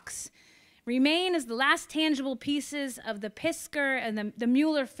green box, remain as the last tangible pieces of the Pisker and the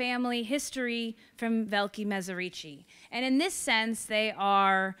Mueller family history from Velké Meziříčí. And in this sense, they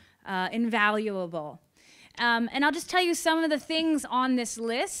are invaluable. And I'll just tell you some of the things on this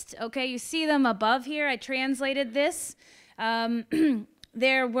list. Okay, you see them above here. I translated this.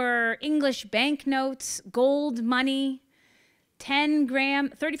 There were English banknotes, gold money,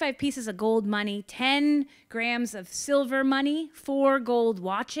 35 pieces of gold money, 10 grams of silver money, 4 gold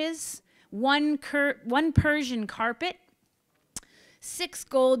watches, one Persian carpet, 6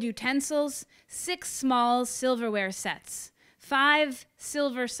 gold utensils, 6 small silverware sets, 5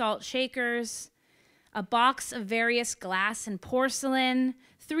 silver salt shakers, a box of various glass and porcelain,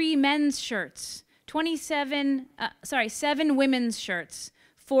 3 men's shirts, 7 women's shirts,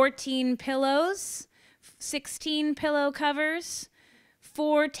 14 pillows, 16 pillow covers,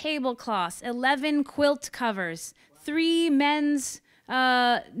 4 tablecloths, 11 quilt covers, 3 men's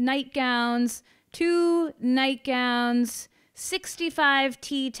nightgowns, 2 nightgowns, 65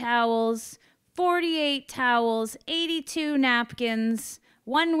 tea towels, 48 towels, 82 napkins,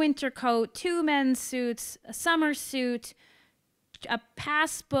 1 winter coat, 2 men's suits, a summer suit, a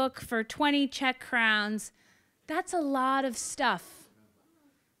passbook for 20 Czech crowns. That's a lot of stuff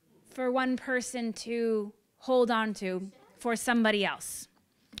for one person to hold on to for somebody else.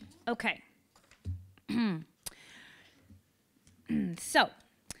 Okay. So,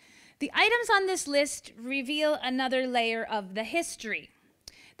 The items on this list reveal another layer of the history.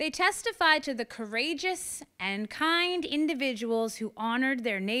 They testify to the courageous and kind individuals who honored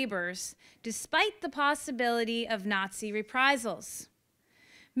their neighbors despite the possibility of Nazi reprisals.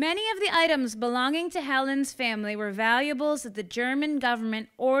 Many of the items belonging to Helen's family were valuables that the German government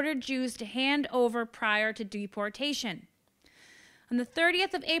ordered Jews to hand over prior to deportation. On the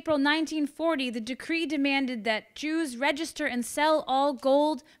 30th of April 1940, the decree demanded that Jews register and sell all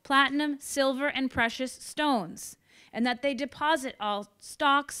gold, platinum, silver, and precious stones, and that they deposit all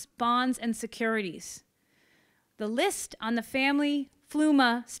stocks, bonds, and securities. The list on the family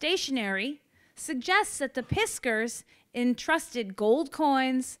Fluma stationery suggests that the Piskers entrusted gold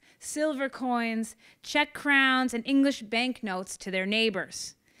coins, silver coins, Czech crowns, and English banknotes to their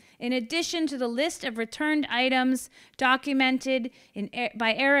neighbors. In addition to the list of returned items documented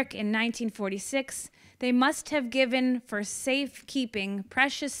by Eric in 1946, they must have given for safekeeping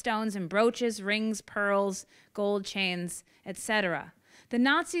precious stones and brooches, rings, pearls, gold chains, etc. The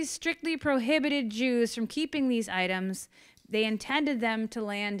Nazis strictly prohibited Jews from keeping these items. They intended them to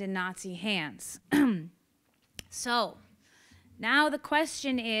land in Nazi hands. So, now the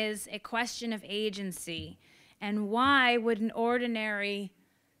question is a question of agency. And why would an ordinary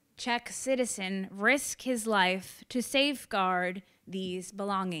Czech citizen risk his life to safeguard these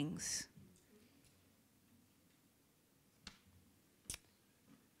belongings?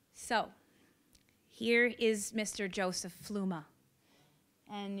 So, here is Mr. Joseph Fluma.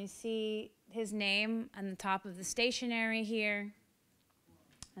 And you see his name on the top of the stationery here,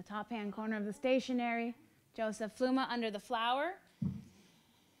 the top-hand corner of the stationery, Joseph Fluma under the flower.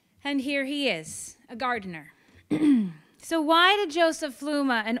 And here he is, a gardener. So why did Joseph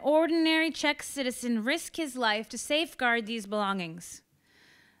Fluma, an ordinary Czech citizen, risk his life to safeguard these belongings?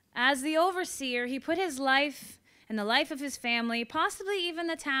 As the overseer, he put his life and the life of his family, possibly even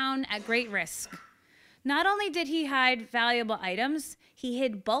the town, at great risk. Not only did he hide valuable items, he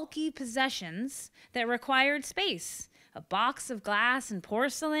hid bulky possessions that required space. A box of glass and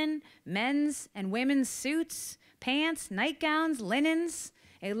porcelain, men's and women's suits, pants, nightgowns, linens,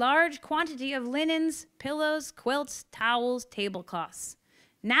 a large quantity of linens, pillows, quilts, towels, tablecloths.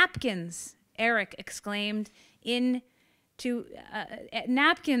 Napkins, Eric exclaimed to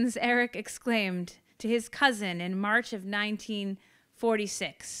his cousin in March of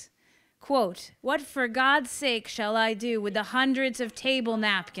 1946. Quote, "What for God's sake shall I do with the hundreds of table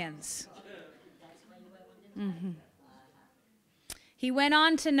napkins?" Mm-hmm. He went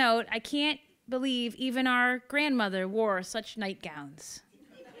on to note, "I can't believe even our grandmother wore such nightgowns."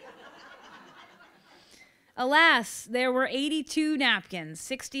 Alas, there were 82 napkins,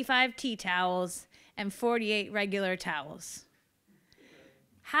 65 tea towels, and 48 regular towels.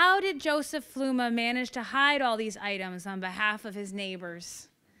 How did Joseph Fluma manage to hide all these items on behalf of his neighbors?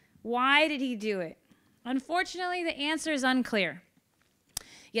 Why did he do it? Unfortunately, the answer is unclear,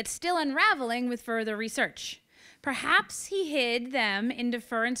 yet still unraveling with further research. Perhaps he hid them in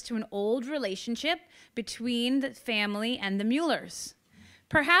deference to an old relationship between the family and the Muellers.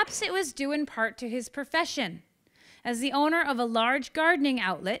 Perhaps it was due in part to his profession. As the owner of a large gardening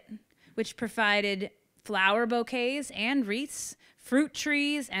outlet, which provided flower bouquets and wreaths, fruit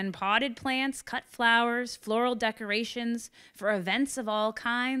trees and potted plants, cut flowers, floral decorations for events of all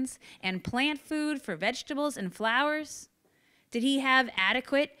kinds, and plant food for vegetables and flowers, did he have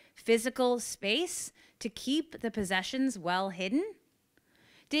adequate physical space to keep the possessions well hidden?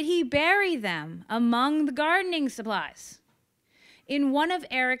 Did he bury them among the gardening supplies? In one of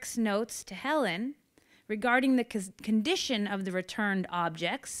Eric's notes to Helen regarding the condition of the returned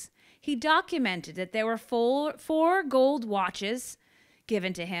objects, he documented that there were four gold watches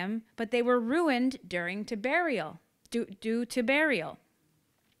given to him, but they were ruined due to burial.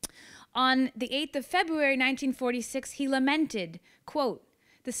 On the 8th of February, 1946, he lamented, quote,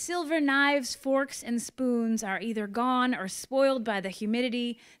 "The silver knives, forks, and spoons are either gone or spoiled by the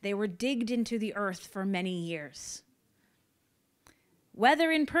humidity. They were digged into the earth for many years."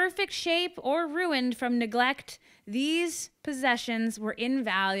 Whether in perfect shape or ruined from neglect, these possessions were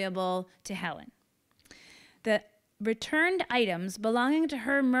invaluable to Helen. The returned items belonging to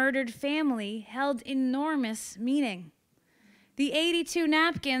her murdered family held enormous meaning. The 82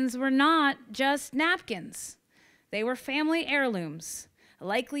 napkins were not just napkins. They were family heirlooms,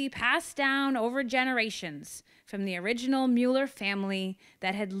 likely passed down over generations from the original Mueller family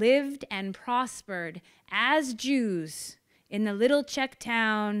that had lived and prospered as Jews in the little Czech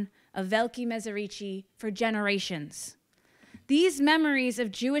town of Velké Meziříčí for generations. These memories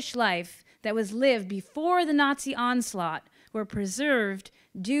of Jewish life that was lived before the Nazi onslaught were preserved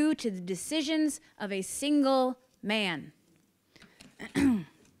due to the decisions of a single man.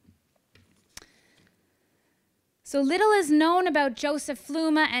 So little is known about Joseph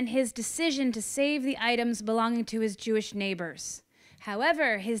Fluma and his decision to save the items belonging to his Jewish neighbors.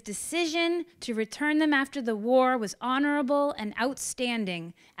 However, his decision to return them after the war was honorable and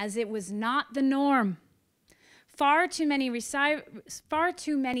outstanding, as it was not the norm. Far too many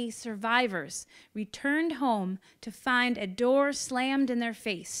survivors returned home to find a door slammed in their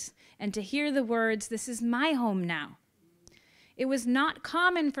face and to hear the words, "This is my home now." It was not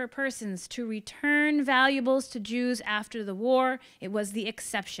common for persons to return valuables to Jews after the war. It was the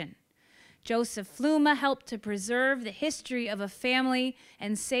exception. Joseph Fluma helped to preserve the history of a family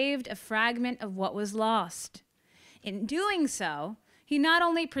and saved a fragment of what was lost. In doing so, he not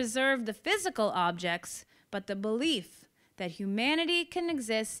only preserved the physical objects, but the belief that humanity can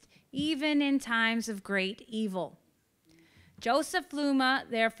exist even in times of great evil. Joseph Fluma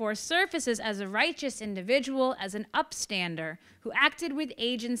therefore surfaces as a righteous individual, as an upstander who acted with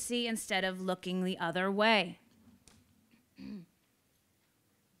agency instead of looking the other way.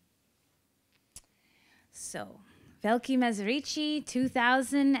 So, Velké Meziříčí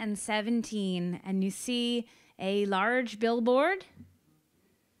 2017, and you see a large billboard,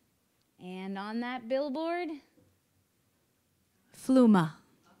 and on that billboard, Fluma.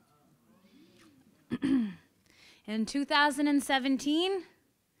 In 2017,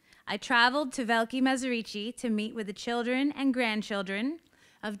 I traveled to Velké Meziříčí to meet with the children and grandchildren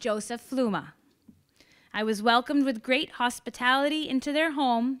of Joseph Fluma. I was welcomed with great hospitality into their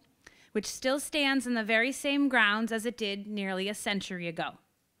home, which still stands on the very same grounds as it did nearly a century ago.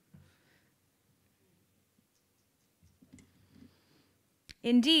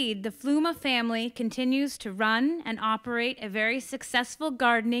 Indeed, the Fluma family continues to run and operate a very successful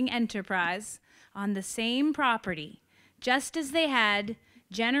gardening enterprise on the same property, just as they had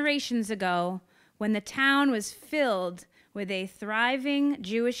generations ago when the town was filled with a thriving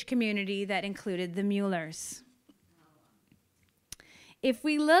Jewish community that included the Muellers. If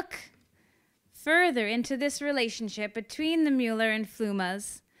we look further into this relationship between the Mueller and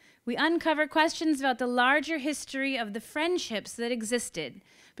Flumas, we uncover questions about the larger history of the friendships that existed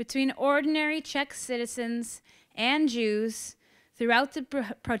between ordinary Czech citizens and Jews throughout the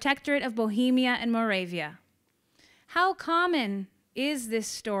Protectorate of Bohemia and Moravia. How common is this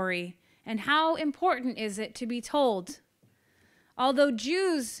story, and how important is it to be told? Although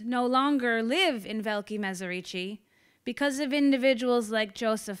Jews no longer live in Velké Meziříčí, because of individuals like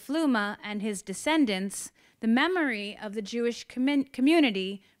Joseph Fluma and his descendants, the memory of the Jewish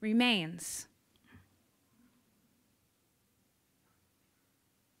community remains.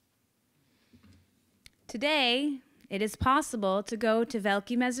 Today, it is possible to go to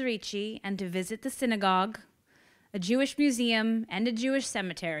Velké Meziříčí and to visit the synagogue, a Jewish museum, and a Jewish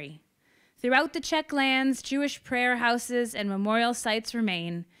cemetery. Throughout the Czech lands, Jewish prayer houses and memorial sites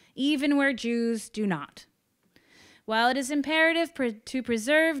remain, even where Jews do not. While it is imperative to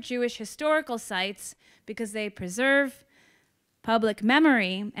preserve Jewish historical sites because they preserve public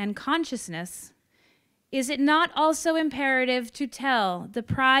memory and consciousness, is it not also imperative to tell the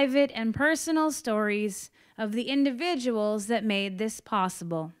private and personal stories of the individuals that made this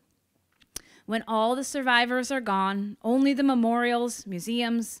possible? When all the survivors are gone, only the memorials,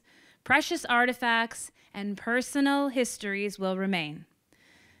 museums, precious artifacts, and personal histories will remain.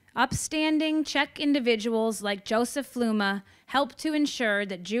 Upstanding Czech individuals like Joseph Fluma helped to ensure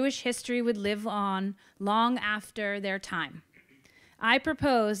that Jewish history would live on long after their time. I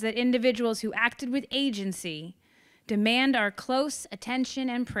propose that individuals who acted with agency demand our close attention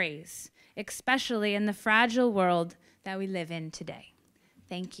and praise, especially in the fragile world that we live in today.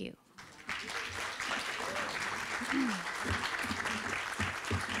 Thank you.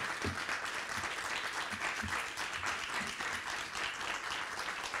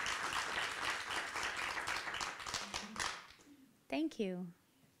 Thank you.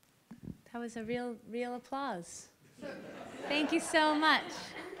 That was a real applause. Thank you so much.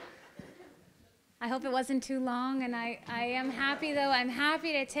 I hope it wasn't too long, and I am happy though. I'm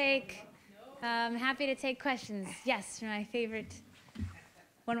happy to take questions. Yes, my favorite,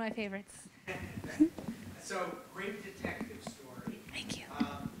 one of my favorites. So, great detective story. Thank you.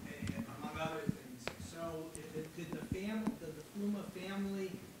 Among other things. So, did the Fluma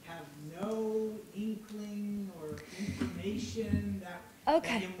family have no inkling or information that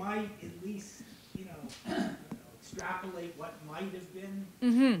you might at least, extrapolate what might have been?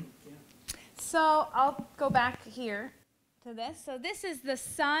 Mm-hmm. Yeah. So I'll go back here to this. So this is the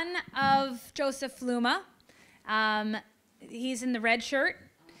son of Joseph Fluma. He's in the red shirt.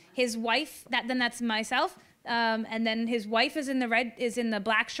 His wife, that's myself. And then his wife is in the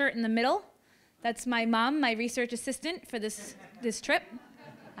black shirt in the middle. That's my mom, my research assistant for this trip.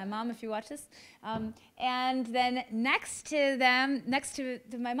 Hi, Mom, if you watch this. And then next to them, next to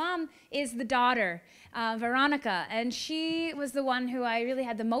my mom, is the daughter, Veronica. And she was the one who I really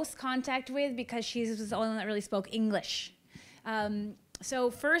had the most contact with because she was the only one that really spoke English.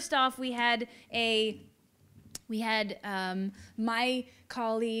 So first off, we had my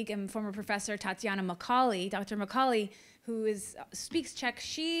colleague and former professor, Tatiana Macaulay, Dr. Macaulay, who speaks Czech.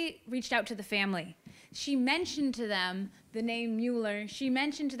 She reached out to the family. She mentioned to them the name Mueller. She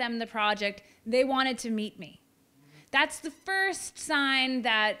mentioned to them the project. They wanted to meet me. That's the first sign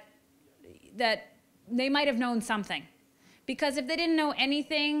that they might have known something. Because if they didn't know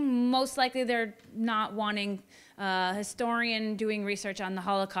anything, most likely they're not wanting a historian doing research on the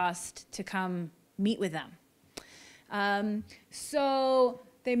Holocaust to come meet with them. So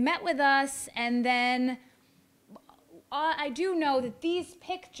they met with us, and then I do know that these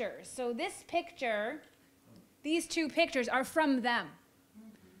pictures, so this picture, these two pictures are from them.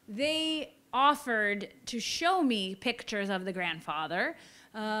 They offered to show me pictures of the grandfather,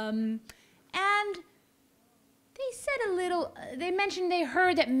 and they said they mentioned they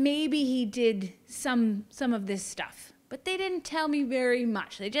heard that maybe he did some of this stuff, but they didn't tell me very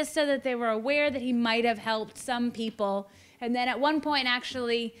much. They just said that they were aware that he might have helped some people, and then at one point,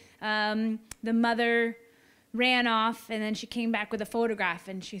 actually, the mother ran off, and then she came back with a photograph,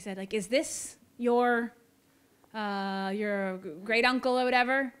 and she said, like, is this your great uncle or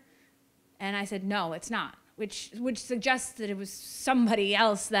whatever? And I said, no, it's not, which suggests that it was somebody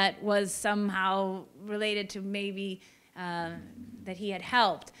else that was somehow related to maybe that he had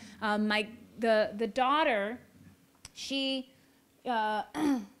helped. The daughter, she,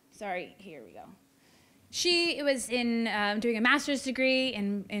 sorry, here we go. She was doing a master's degree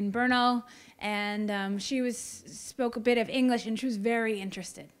in Brno, and she spoke a bit of English, and she was very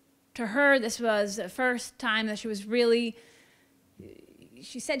interested. To her, this was the first time that she was really,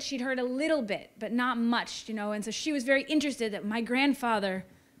 she said she'd heard a little bit, but not much, you know, and so she was very interested that my grandfather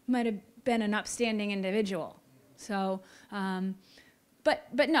might have been an upstanding individual. So,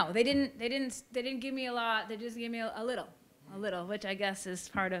 but no, they didn't give me a lot. They just gave me a little, which I guess is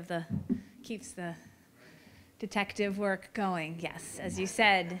part of keeps the detective work going. Yes, as you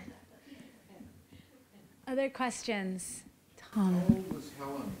said. Other questions? Tom. How old was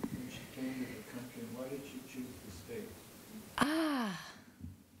Helen when she came to the country, and why did she choose the States?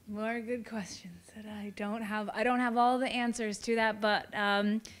 More good questions that I don't have. I don't have all the answers to that, but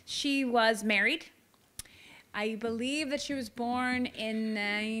she was married. I believe that she was born in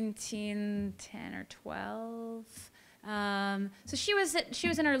 1910 or 12. So she was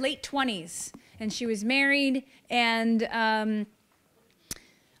in her late 20s, and she was married. And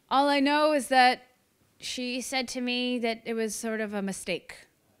all I know is that she said to me that it was sort of a mistake.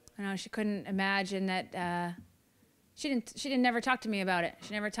 You know, she couldn't imagine that. She didn't never talk to me about it.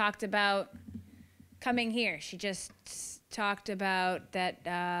 She never talked about coming here. She just talked about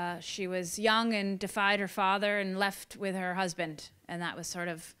that she was young and defied her father and left with her husband, and that was sort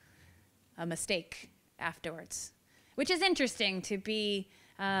of a mistake afterwards. Which is interesting to be,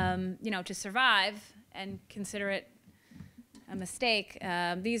 to survive and consider it a mistake.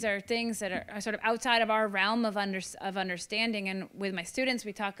 These are things that are sort of outside of our realm of understanding, and with my students,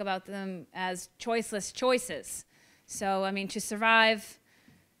 we talk about them as choiceless choices. So, I mean, to survive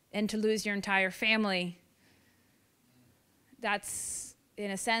and to lose your entire family, that's,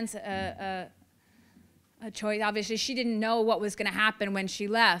 in a sense, a choice. Obviously, she didn't know what was going to happen when she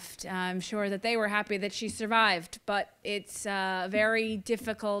left. I'm sure that they were happy that she survived, but it's a very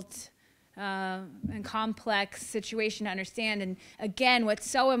difficult and complex situation to understand. And again, what's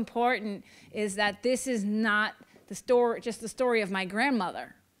so important is that this is not the story, just the story of my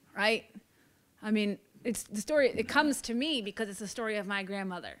grandmother, right? I mean, it's the story. It comes to me because it's the story of my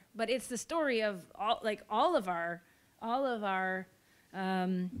grandmother, but it's the story of all of our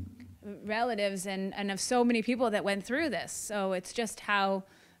relatives and of so many people that went through this. So it's just how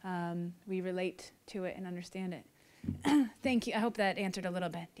we relate to it and understand it. Thank you. I hope that answered a little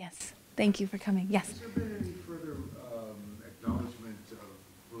bit. Yes. Thank you for coming. Yes. Has there been any further acknowledgement of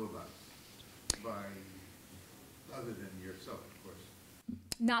Holocaust by other than yourself, of course?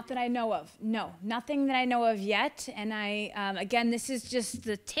 Not that I know of. No, nothing that I know of yet. And again, this is just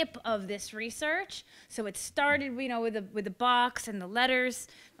the tip of this research. So it started, with the box and the letters.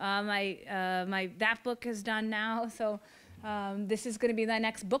 That book is done now. So this is going to be the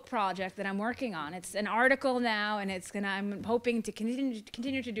next book project that I'm working on. It's an article now, and I'm hoping to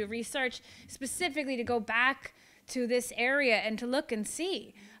continue to do research specifically to go back to this area and to look and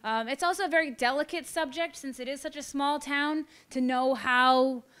see. It's also a very delicate subject since it is such a small town to know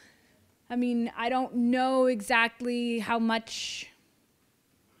how, I don't know exactly how much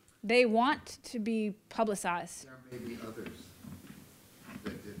They want to be publicized. There may be others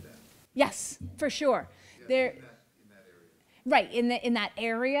that did that. Yes, for sure. Yes, There, in that area. right, in that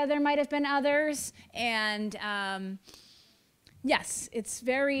area there might have been others, and yes, it's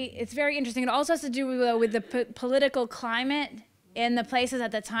very interesting. It also has to do with the political climate in the places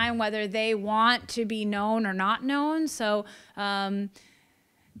at the time, whether they want to be known or not known. So,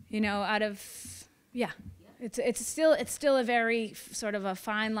 you know, it's still a very sort of a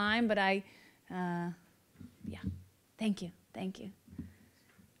fine line. But yeah, thank you.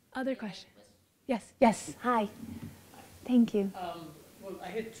 Other question? Yes. Hi. Thank you. Well, I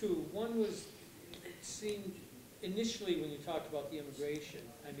had two. One was, it seemed, initially when you talked about the immigration,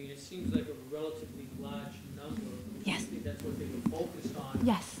 I mean, it seems like a relatively large number. Yes. I think that's what they were focused on.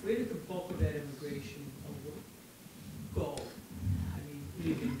 Yes. Where did the bulk of that immigration go? I mean,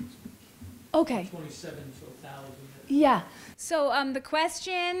 leaving Okay. 27 to 1,000. Yeah. So the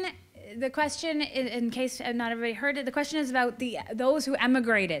question, in case not everybody heard it, the question is about those who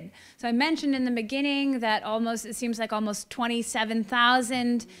emigrated. So I mentioned in the beginning that it seems like almost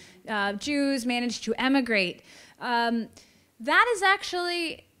 27,000 Jews managed to emigrate. That is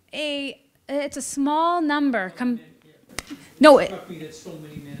actually it's a small number. No, it's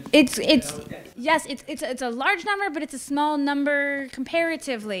yes, it's a large number, but it's a small number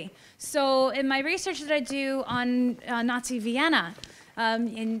comparatively. So in my research that I do on Nazi Vienna,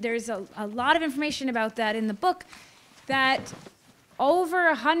 and there's a lot of information about that in the book, that over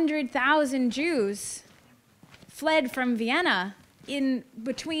 100,000 Jews fled from Vienna in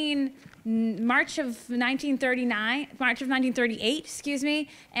between March of 1938, excuse me,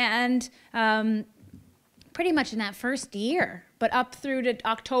 and pretty much in that first year, but up through to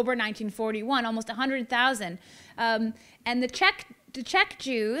October 1941, almost 100,000. And the Czech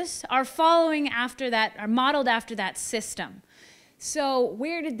Jews are following after that, are modeled after that system. So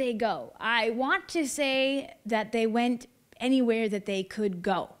where did they go? I want to say that they went anywhere that they could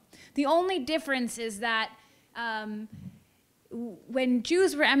go. The only difference is that when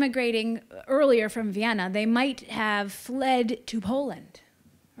Jews were emigrating earlier from Vienna, they might have fled to Poland,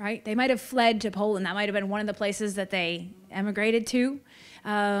 right? They might have fled to Poland. That might have been one of the places that they emigrated to.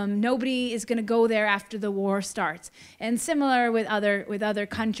 Nobody is going to go there after the war starts. And similar with other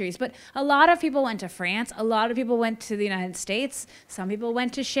countries. But a lot of people went to France. A lot of people went to the United States. Some people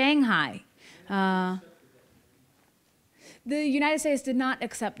went to Shanghai. The United States did not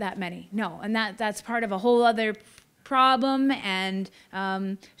accept that many, no. And that's part of a whole other problem. And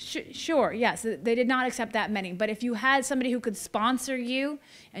sure, yes, they did not accept that many. But if you had somebody who could sponsor you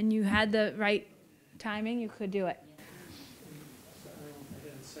and you had the right timing, you could do it.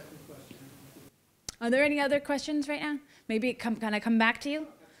 Are there any other questions right now? Maybe can I come back to you?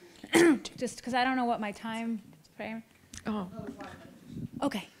 Just because I don't know what my time frame. Oh.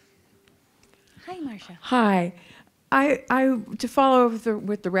 Okay. Hi, Marcia. Hi. To follow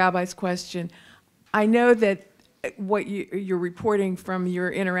with the rabbi's question, I know that what you're reporting from your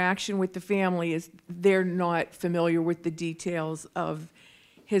interaction with the family is they're not familiar with the details of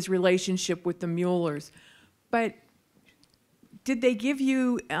his relationship with the Muellers. But did they give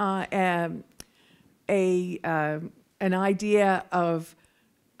you an idea of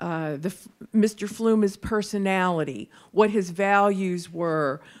Mr. Fluma's personality, what his values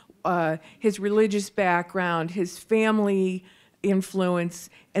were, his religious background, his family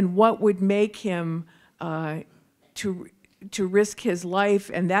influence, and what would make him to risk his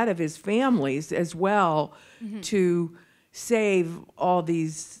life and that of his families as well, mm-hmm. to save all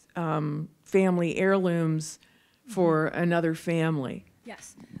these family heirlooms for mm-hmm. another family?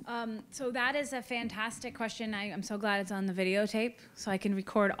 Yes. So that is a fantastic question. I'm so glad it's on the videotape, so I can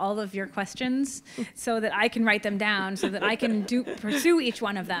record all of your questions so that I can write them down so that I can pursue each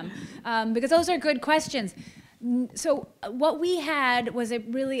one of them, because those are good questions. So what we had was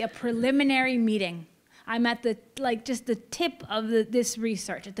really a preliminary meeting. I'm at just the tip of this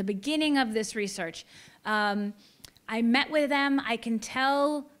research, at the beginning of this research. I met with them. I can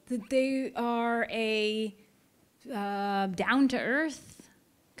tell that they are a down-to-earth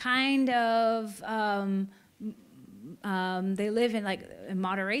kind of, they live in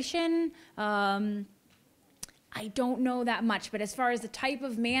moderation. I don't know that much, but as far as the type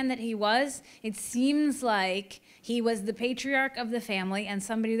of man that he was, it seems like he was the patriarch of the family and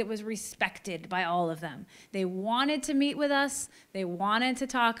somebody that was respected by all of them. They wanted to meet with us. They wanted to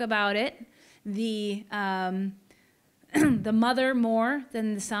talk about it. The mother more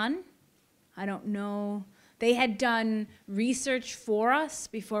than the son. I don't know. They had done research for us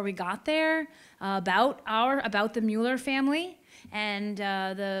before we got there about the Mueller family, and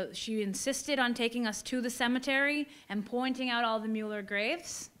she insisted on taking us to the cemetery and pointing out all the Mueller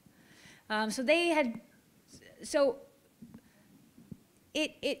graves. So they had, so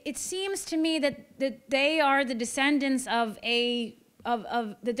it seems to me that they are the descendants of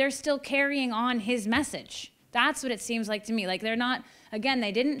that they're still carrying on his message. That's what it seems like to me. Like they're not, again,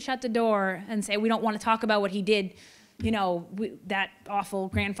 they didn't shut the door and say, we don't want to talk about what he did, you know, that awful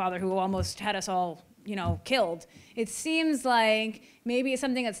grandfather who almost had us all, you know, killed. It seems like maybe it's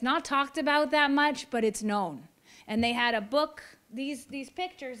something that's not talked about that much, but it's known. And they had a book, these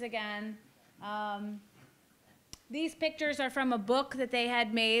pictures again, these pictures are from a book that they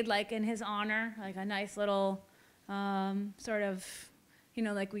had made, like in his honor, like a nice little sort of, you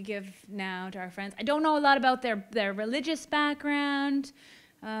know, like we give now to our friends. I don't know a lot about their religious background.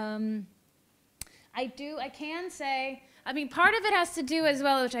 I can say, I mean, part of it has to do as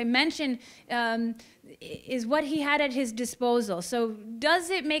well, which I mentioned, is what he had at his disposal. So does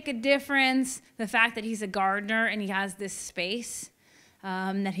it make a difference, the fact that he's a gardener and he has this space,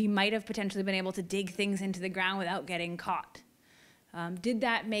 that he might have potentially been able to dig things into the ground without getting caught? Did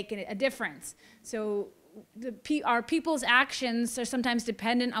that make a difference? So our people's actions are sometimes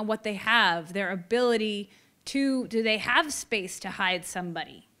dependent on what they have, their ability to, do they have space to hide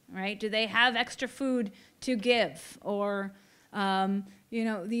somebody, right? Do they have extra food to give? Or, you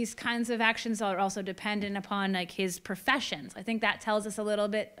know, these kinds of actions are also dependent upon like his professions. I think that tells us a little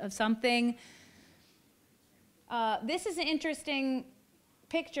bit of something. This is an interesting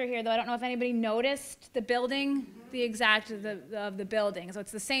picture here, though. I don't know if anybody noticed the building, the exact of the building. So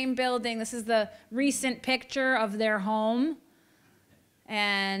it's the same building. This is the recent picture of their home.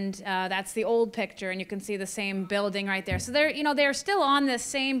 And that's the old picture, and you can see the same building right there. So they're, you know, they're still on this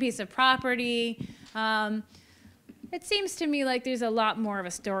same piece of property. It seems to me like there's a lot more of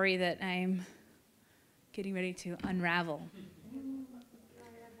a story that I'm getting ready to unravel.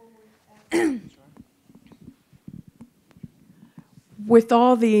 With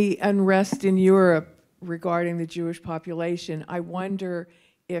all the unrest in Europe regarding the Jewish population, I wonder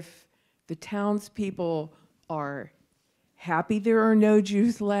if the townspeople are happy there are no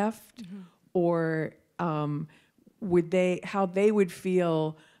Jews left, or how they would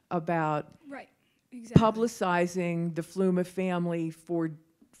feel about Right, exactly. publicizing the Fluma family for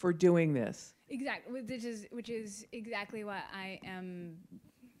doing this. Exactly, which is exactly what I am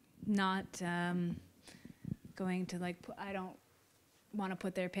not going to like. I don't want to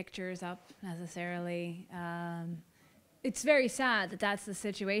put their pictures up necessarily. It's very sad that that's the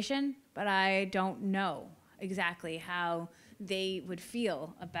situation, but I don't know exactly how they would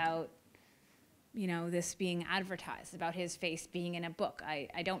feel about, you know, this being advertised, about his face being in a book.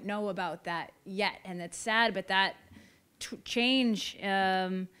 I don't know about that yet, and it's sad, but that change,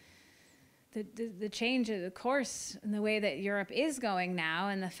 the change of the course in the way that Europe is going now,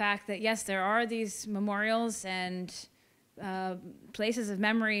 and the fact that, yes, there are these memorials and places of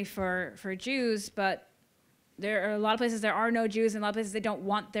memory for Jews, but there are a lot of places there are no Jews, and a lot of places they don't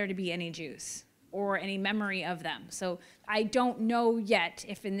want there to be any Jews or any memory of them. So I don't know yet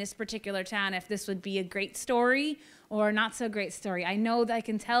if in this particular town, if this would be a great story or not so great story. I know that I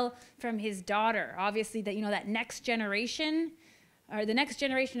can tell from his daughter, obviously, that, you know, that next generation, or the next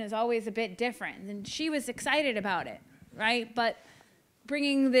generation is always a bit different. And she was excited about it, right? But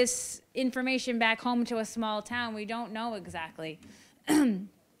bringing this information back home to a small town, we don't know exactly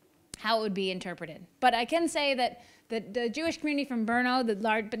how it would be interpreted. But I can say that the Jewish community from Brno,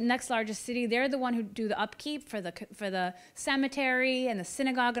 the next largest city, they're the one who do the upkeep for the cemetery and the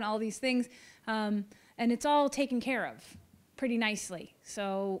synagogue and all these things, and it's all taken care of pretty nicely.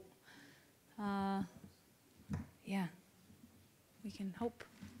 So, yeah, we can hope.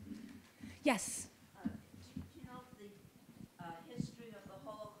 Yes. Do you know if the history of the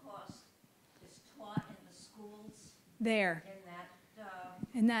Holocaust is taught in the schools? There.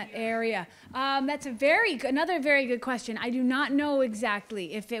 In that area. That's another very good question. I do not know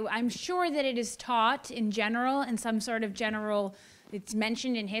exactly if I'm sure that it is taught in general, in some sort of general, it's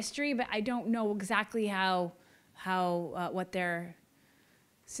mentioned in history, but I don't know exactly what their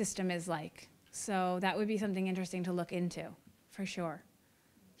system is like. So that would be something interesting to look into, for sure.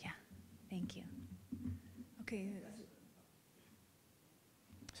 Yeah, thank you. Okay.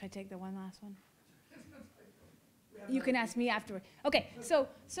 Should I take the one last one? You can ask me afterward. Okay, so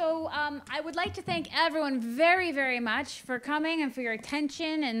I would like to thank everyone very, very much for coming and for your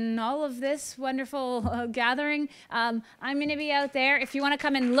attention and all of this wonderful gathering. I'm going to be out there. If you want to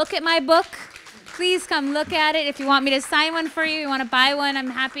come and look at my book, please come look at it. If you want me to sign one for you, you want to buy one, I'm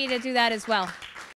happy to do that as well.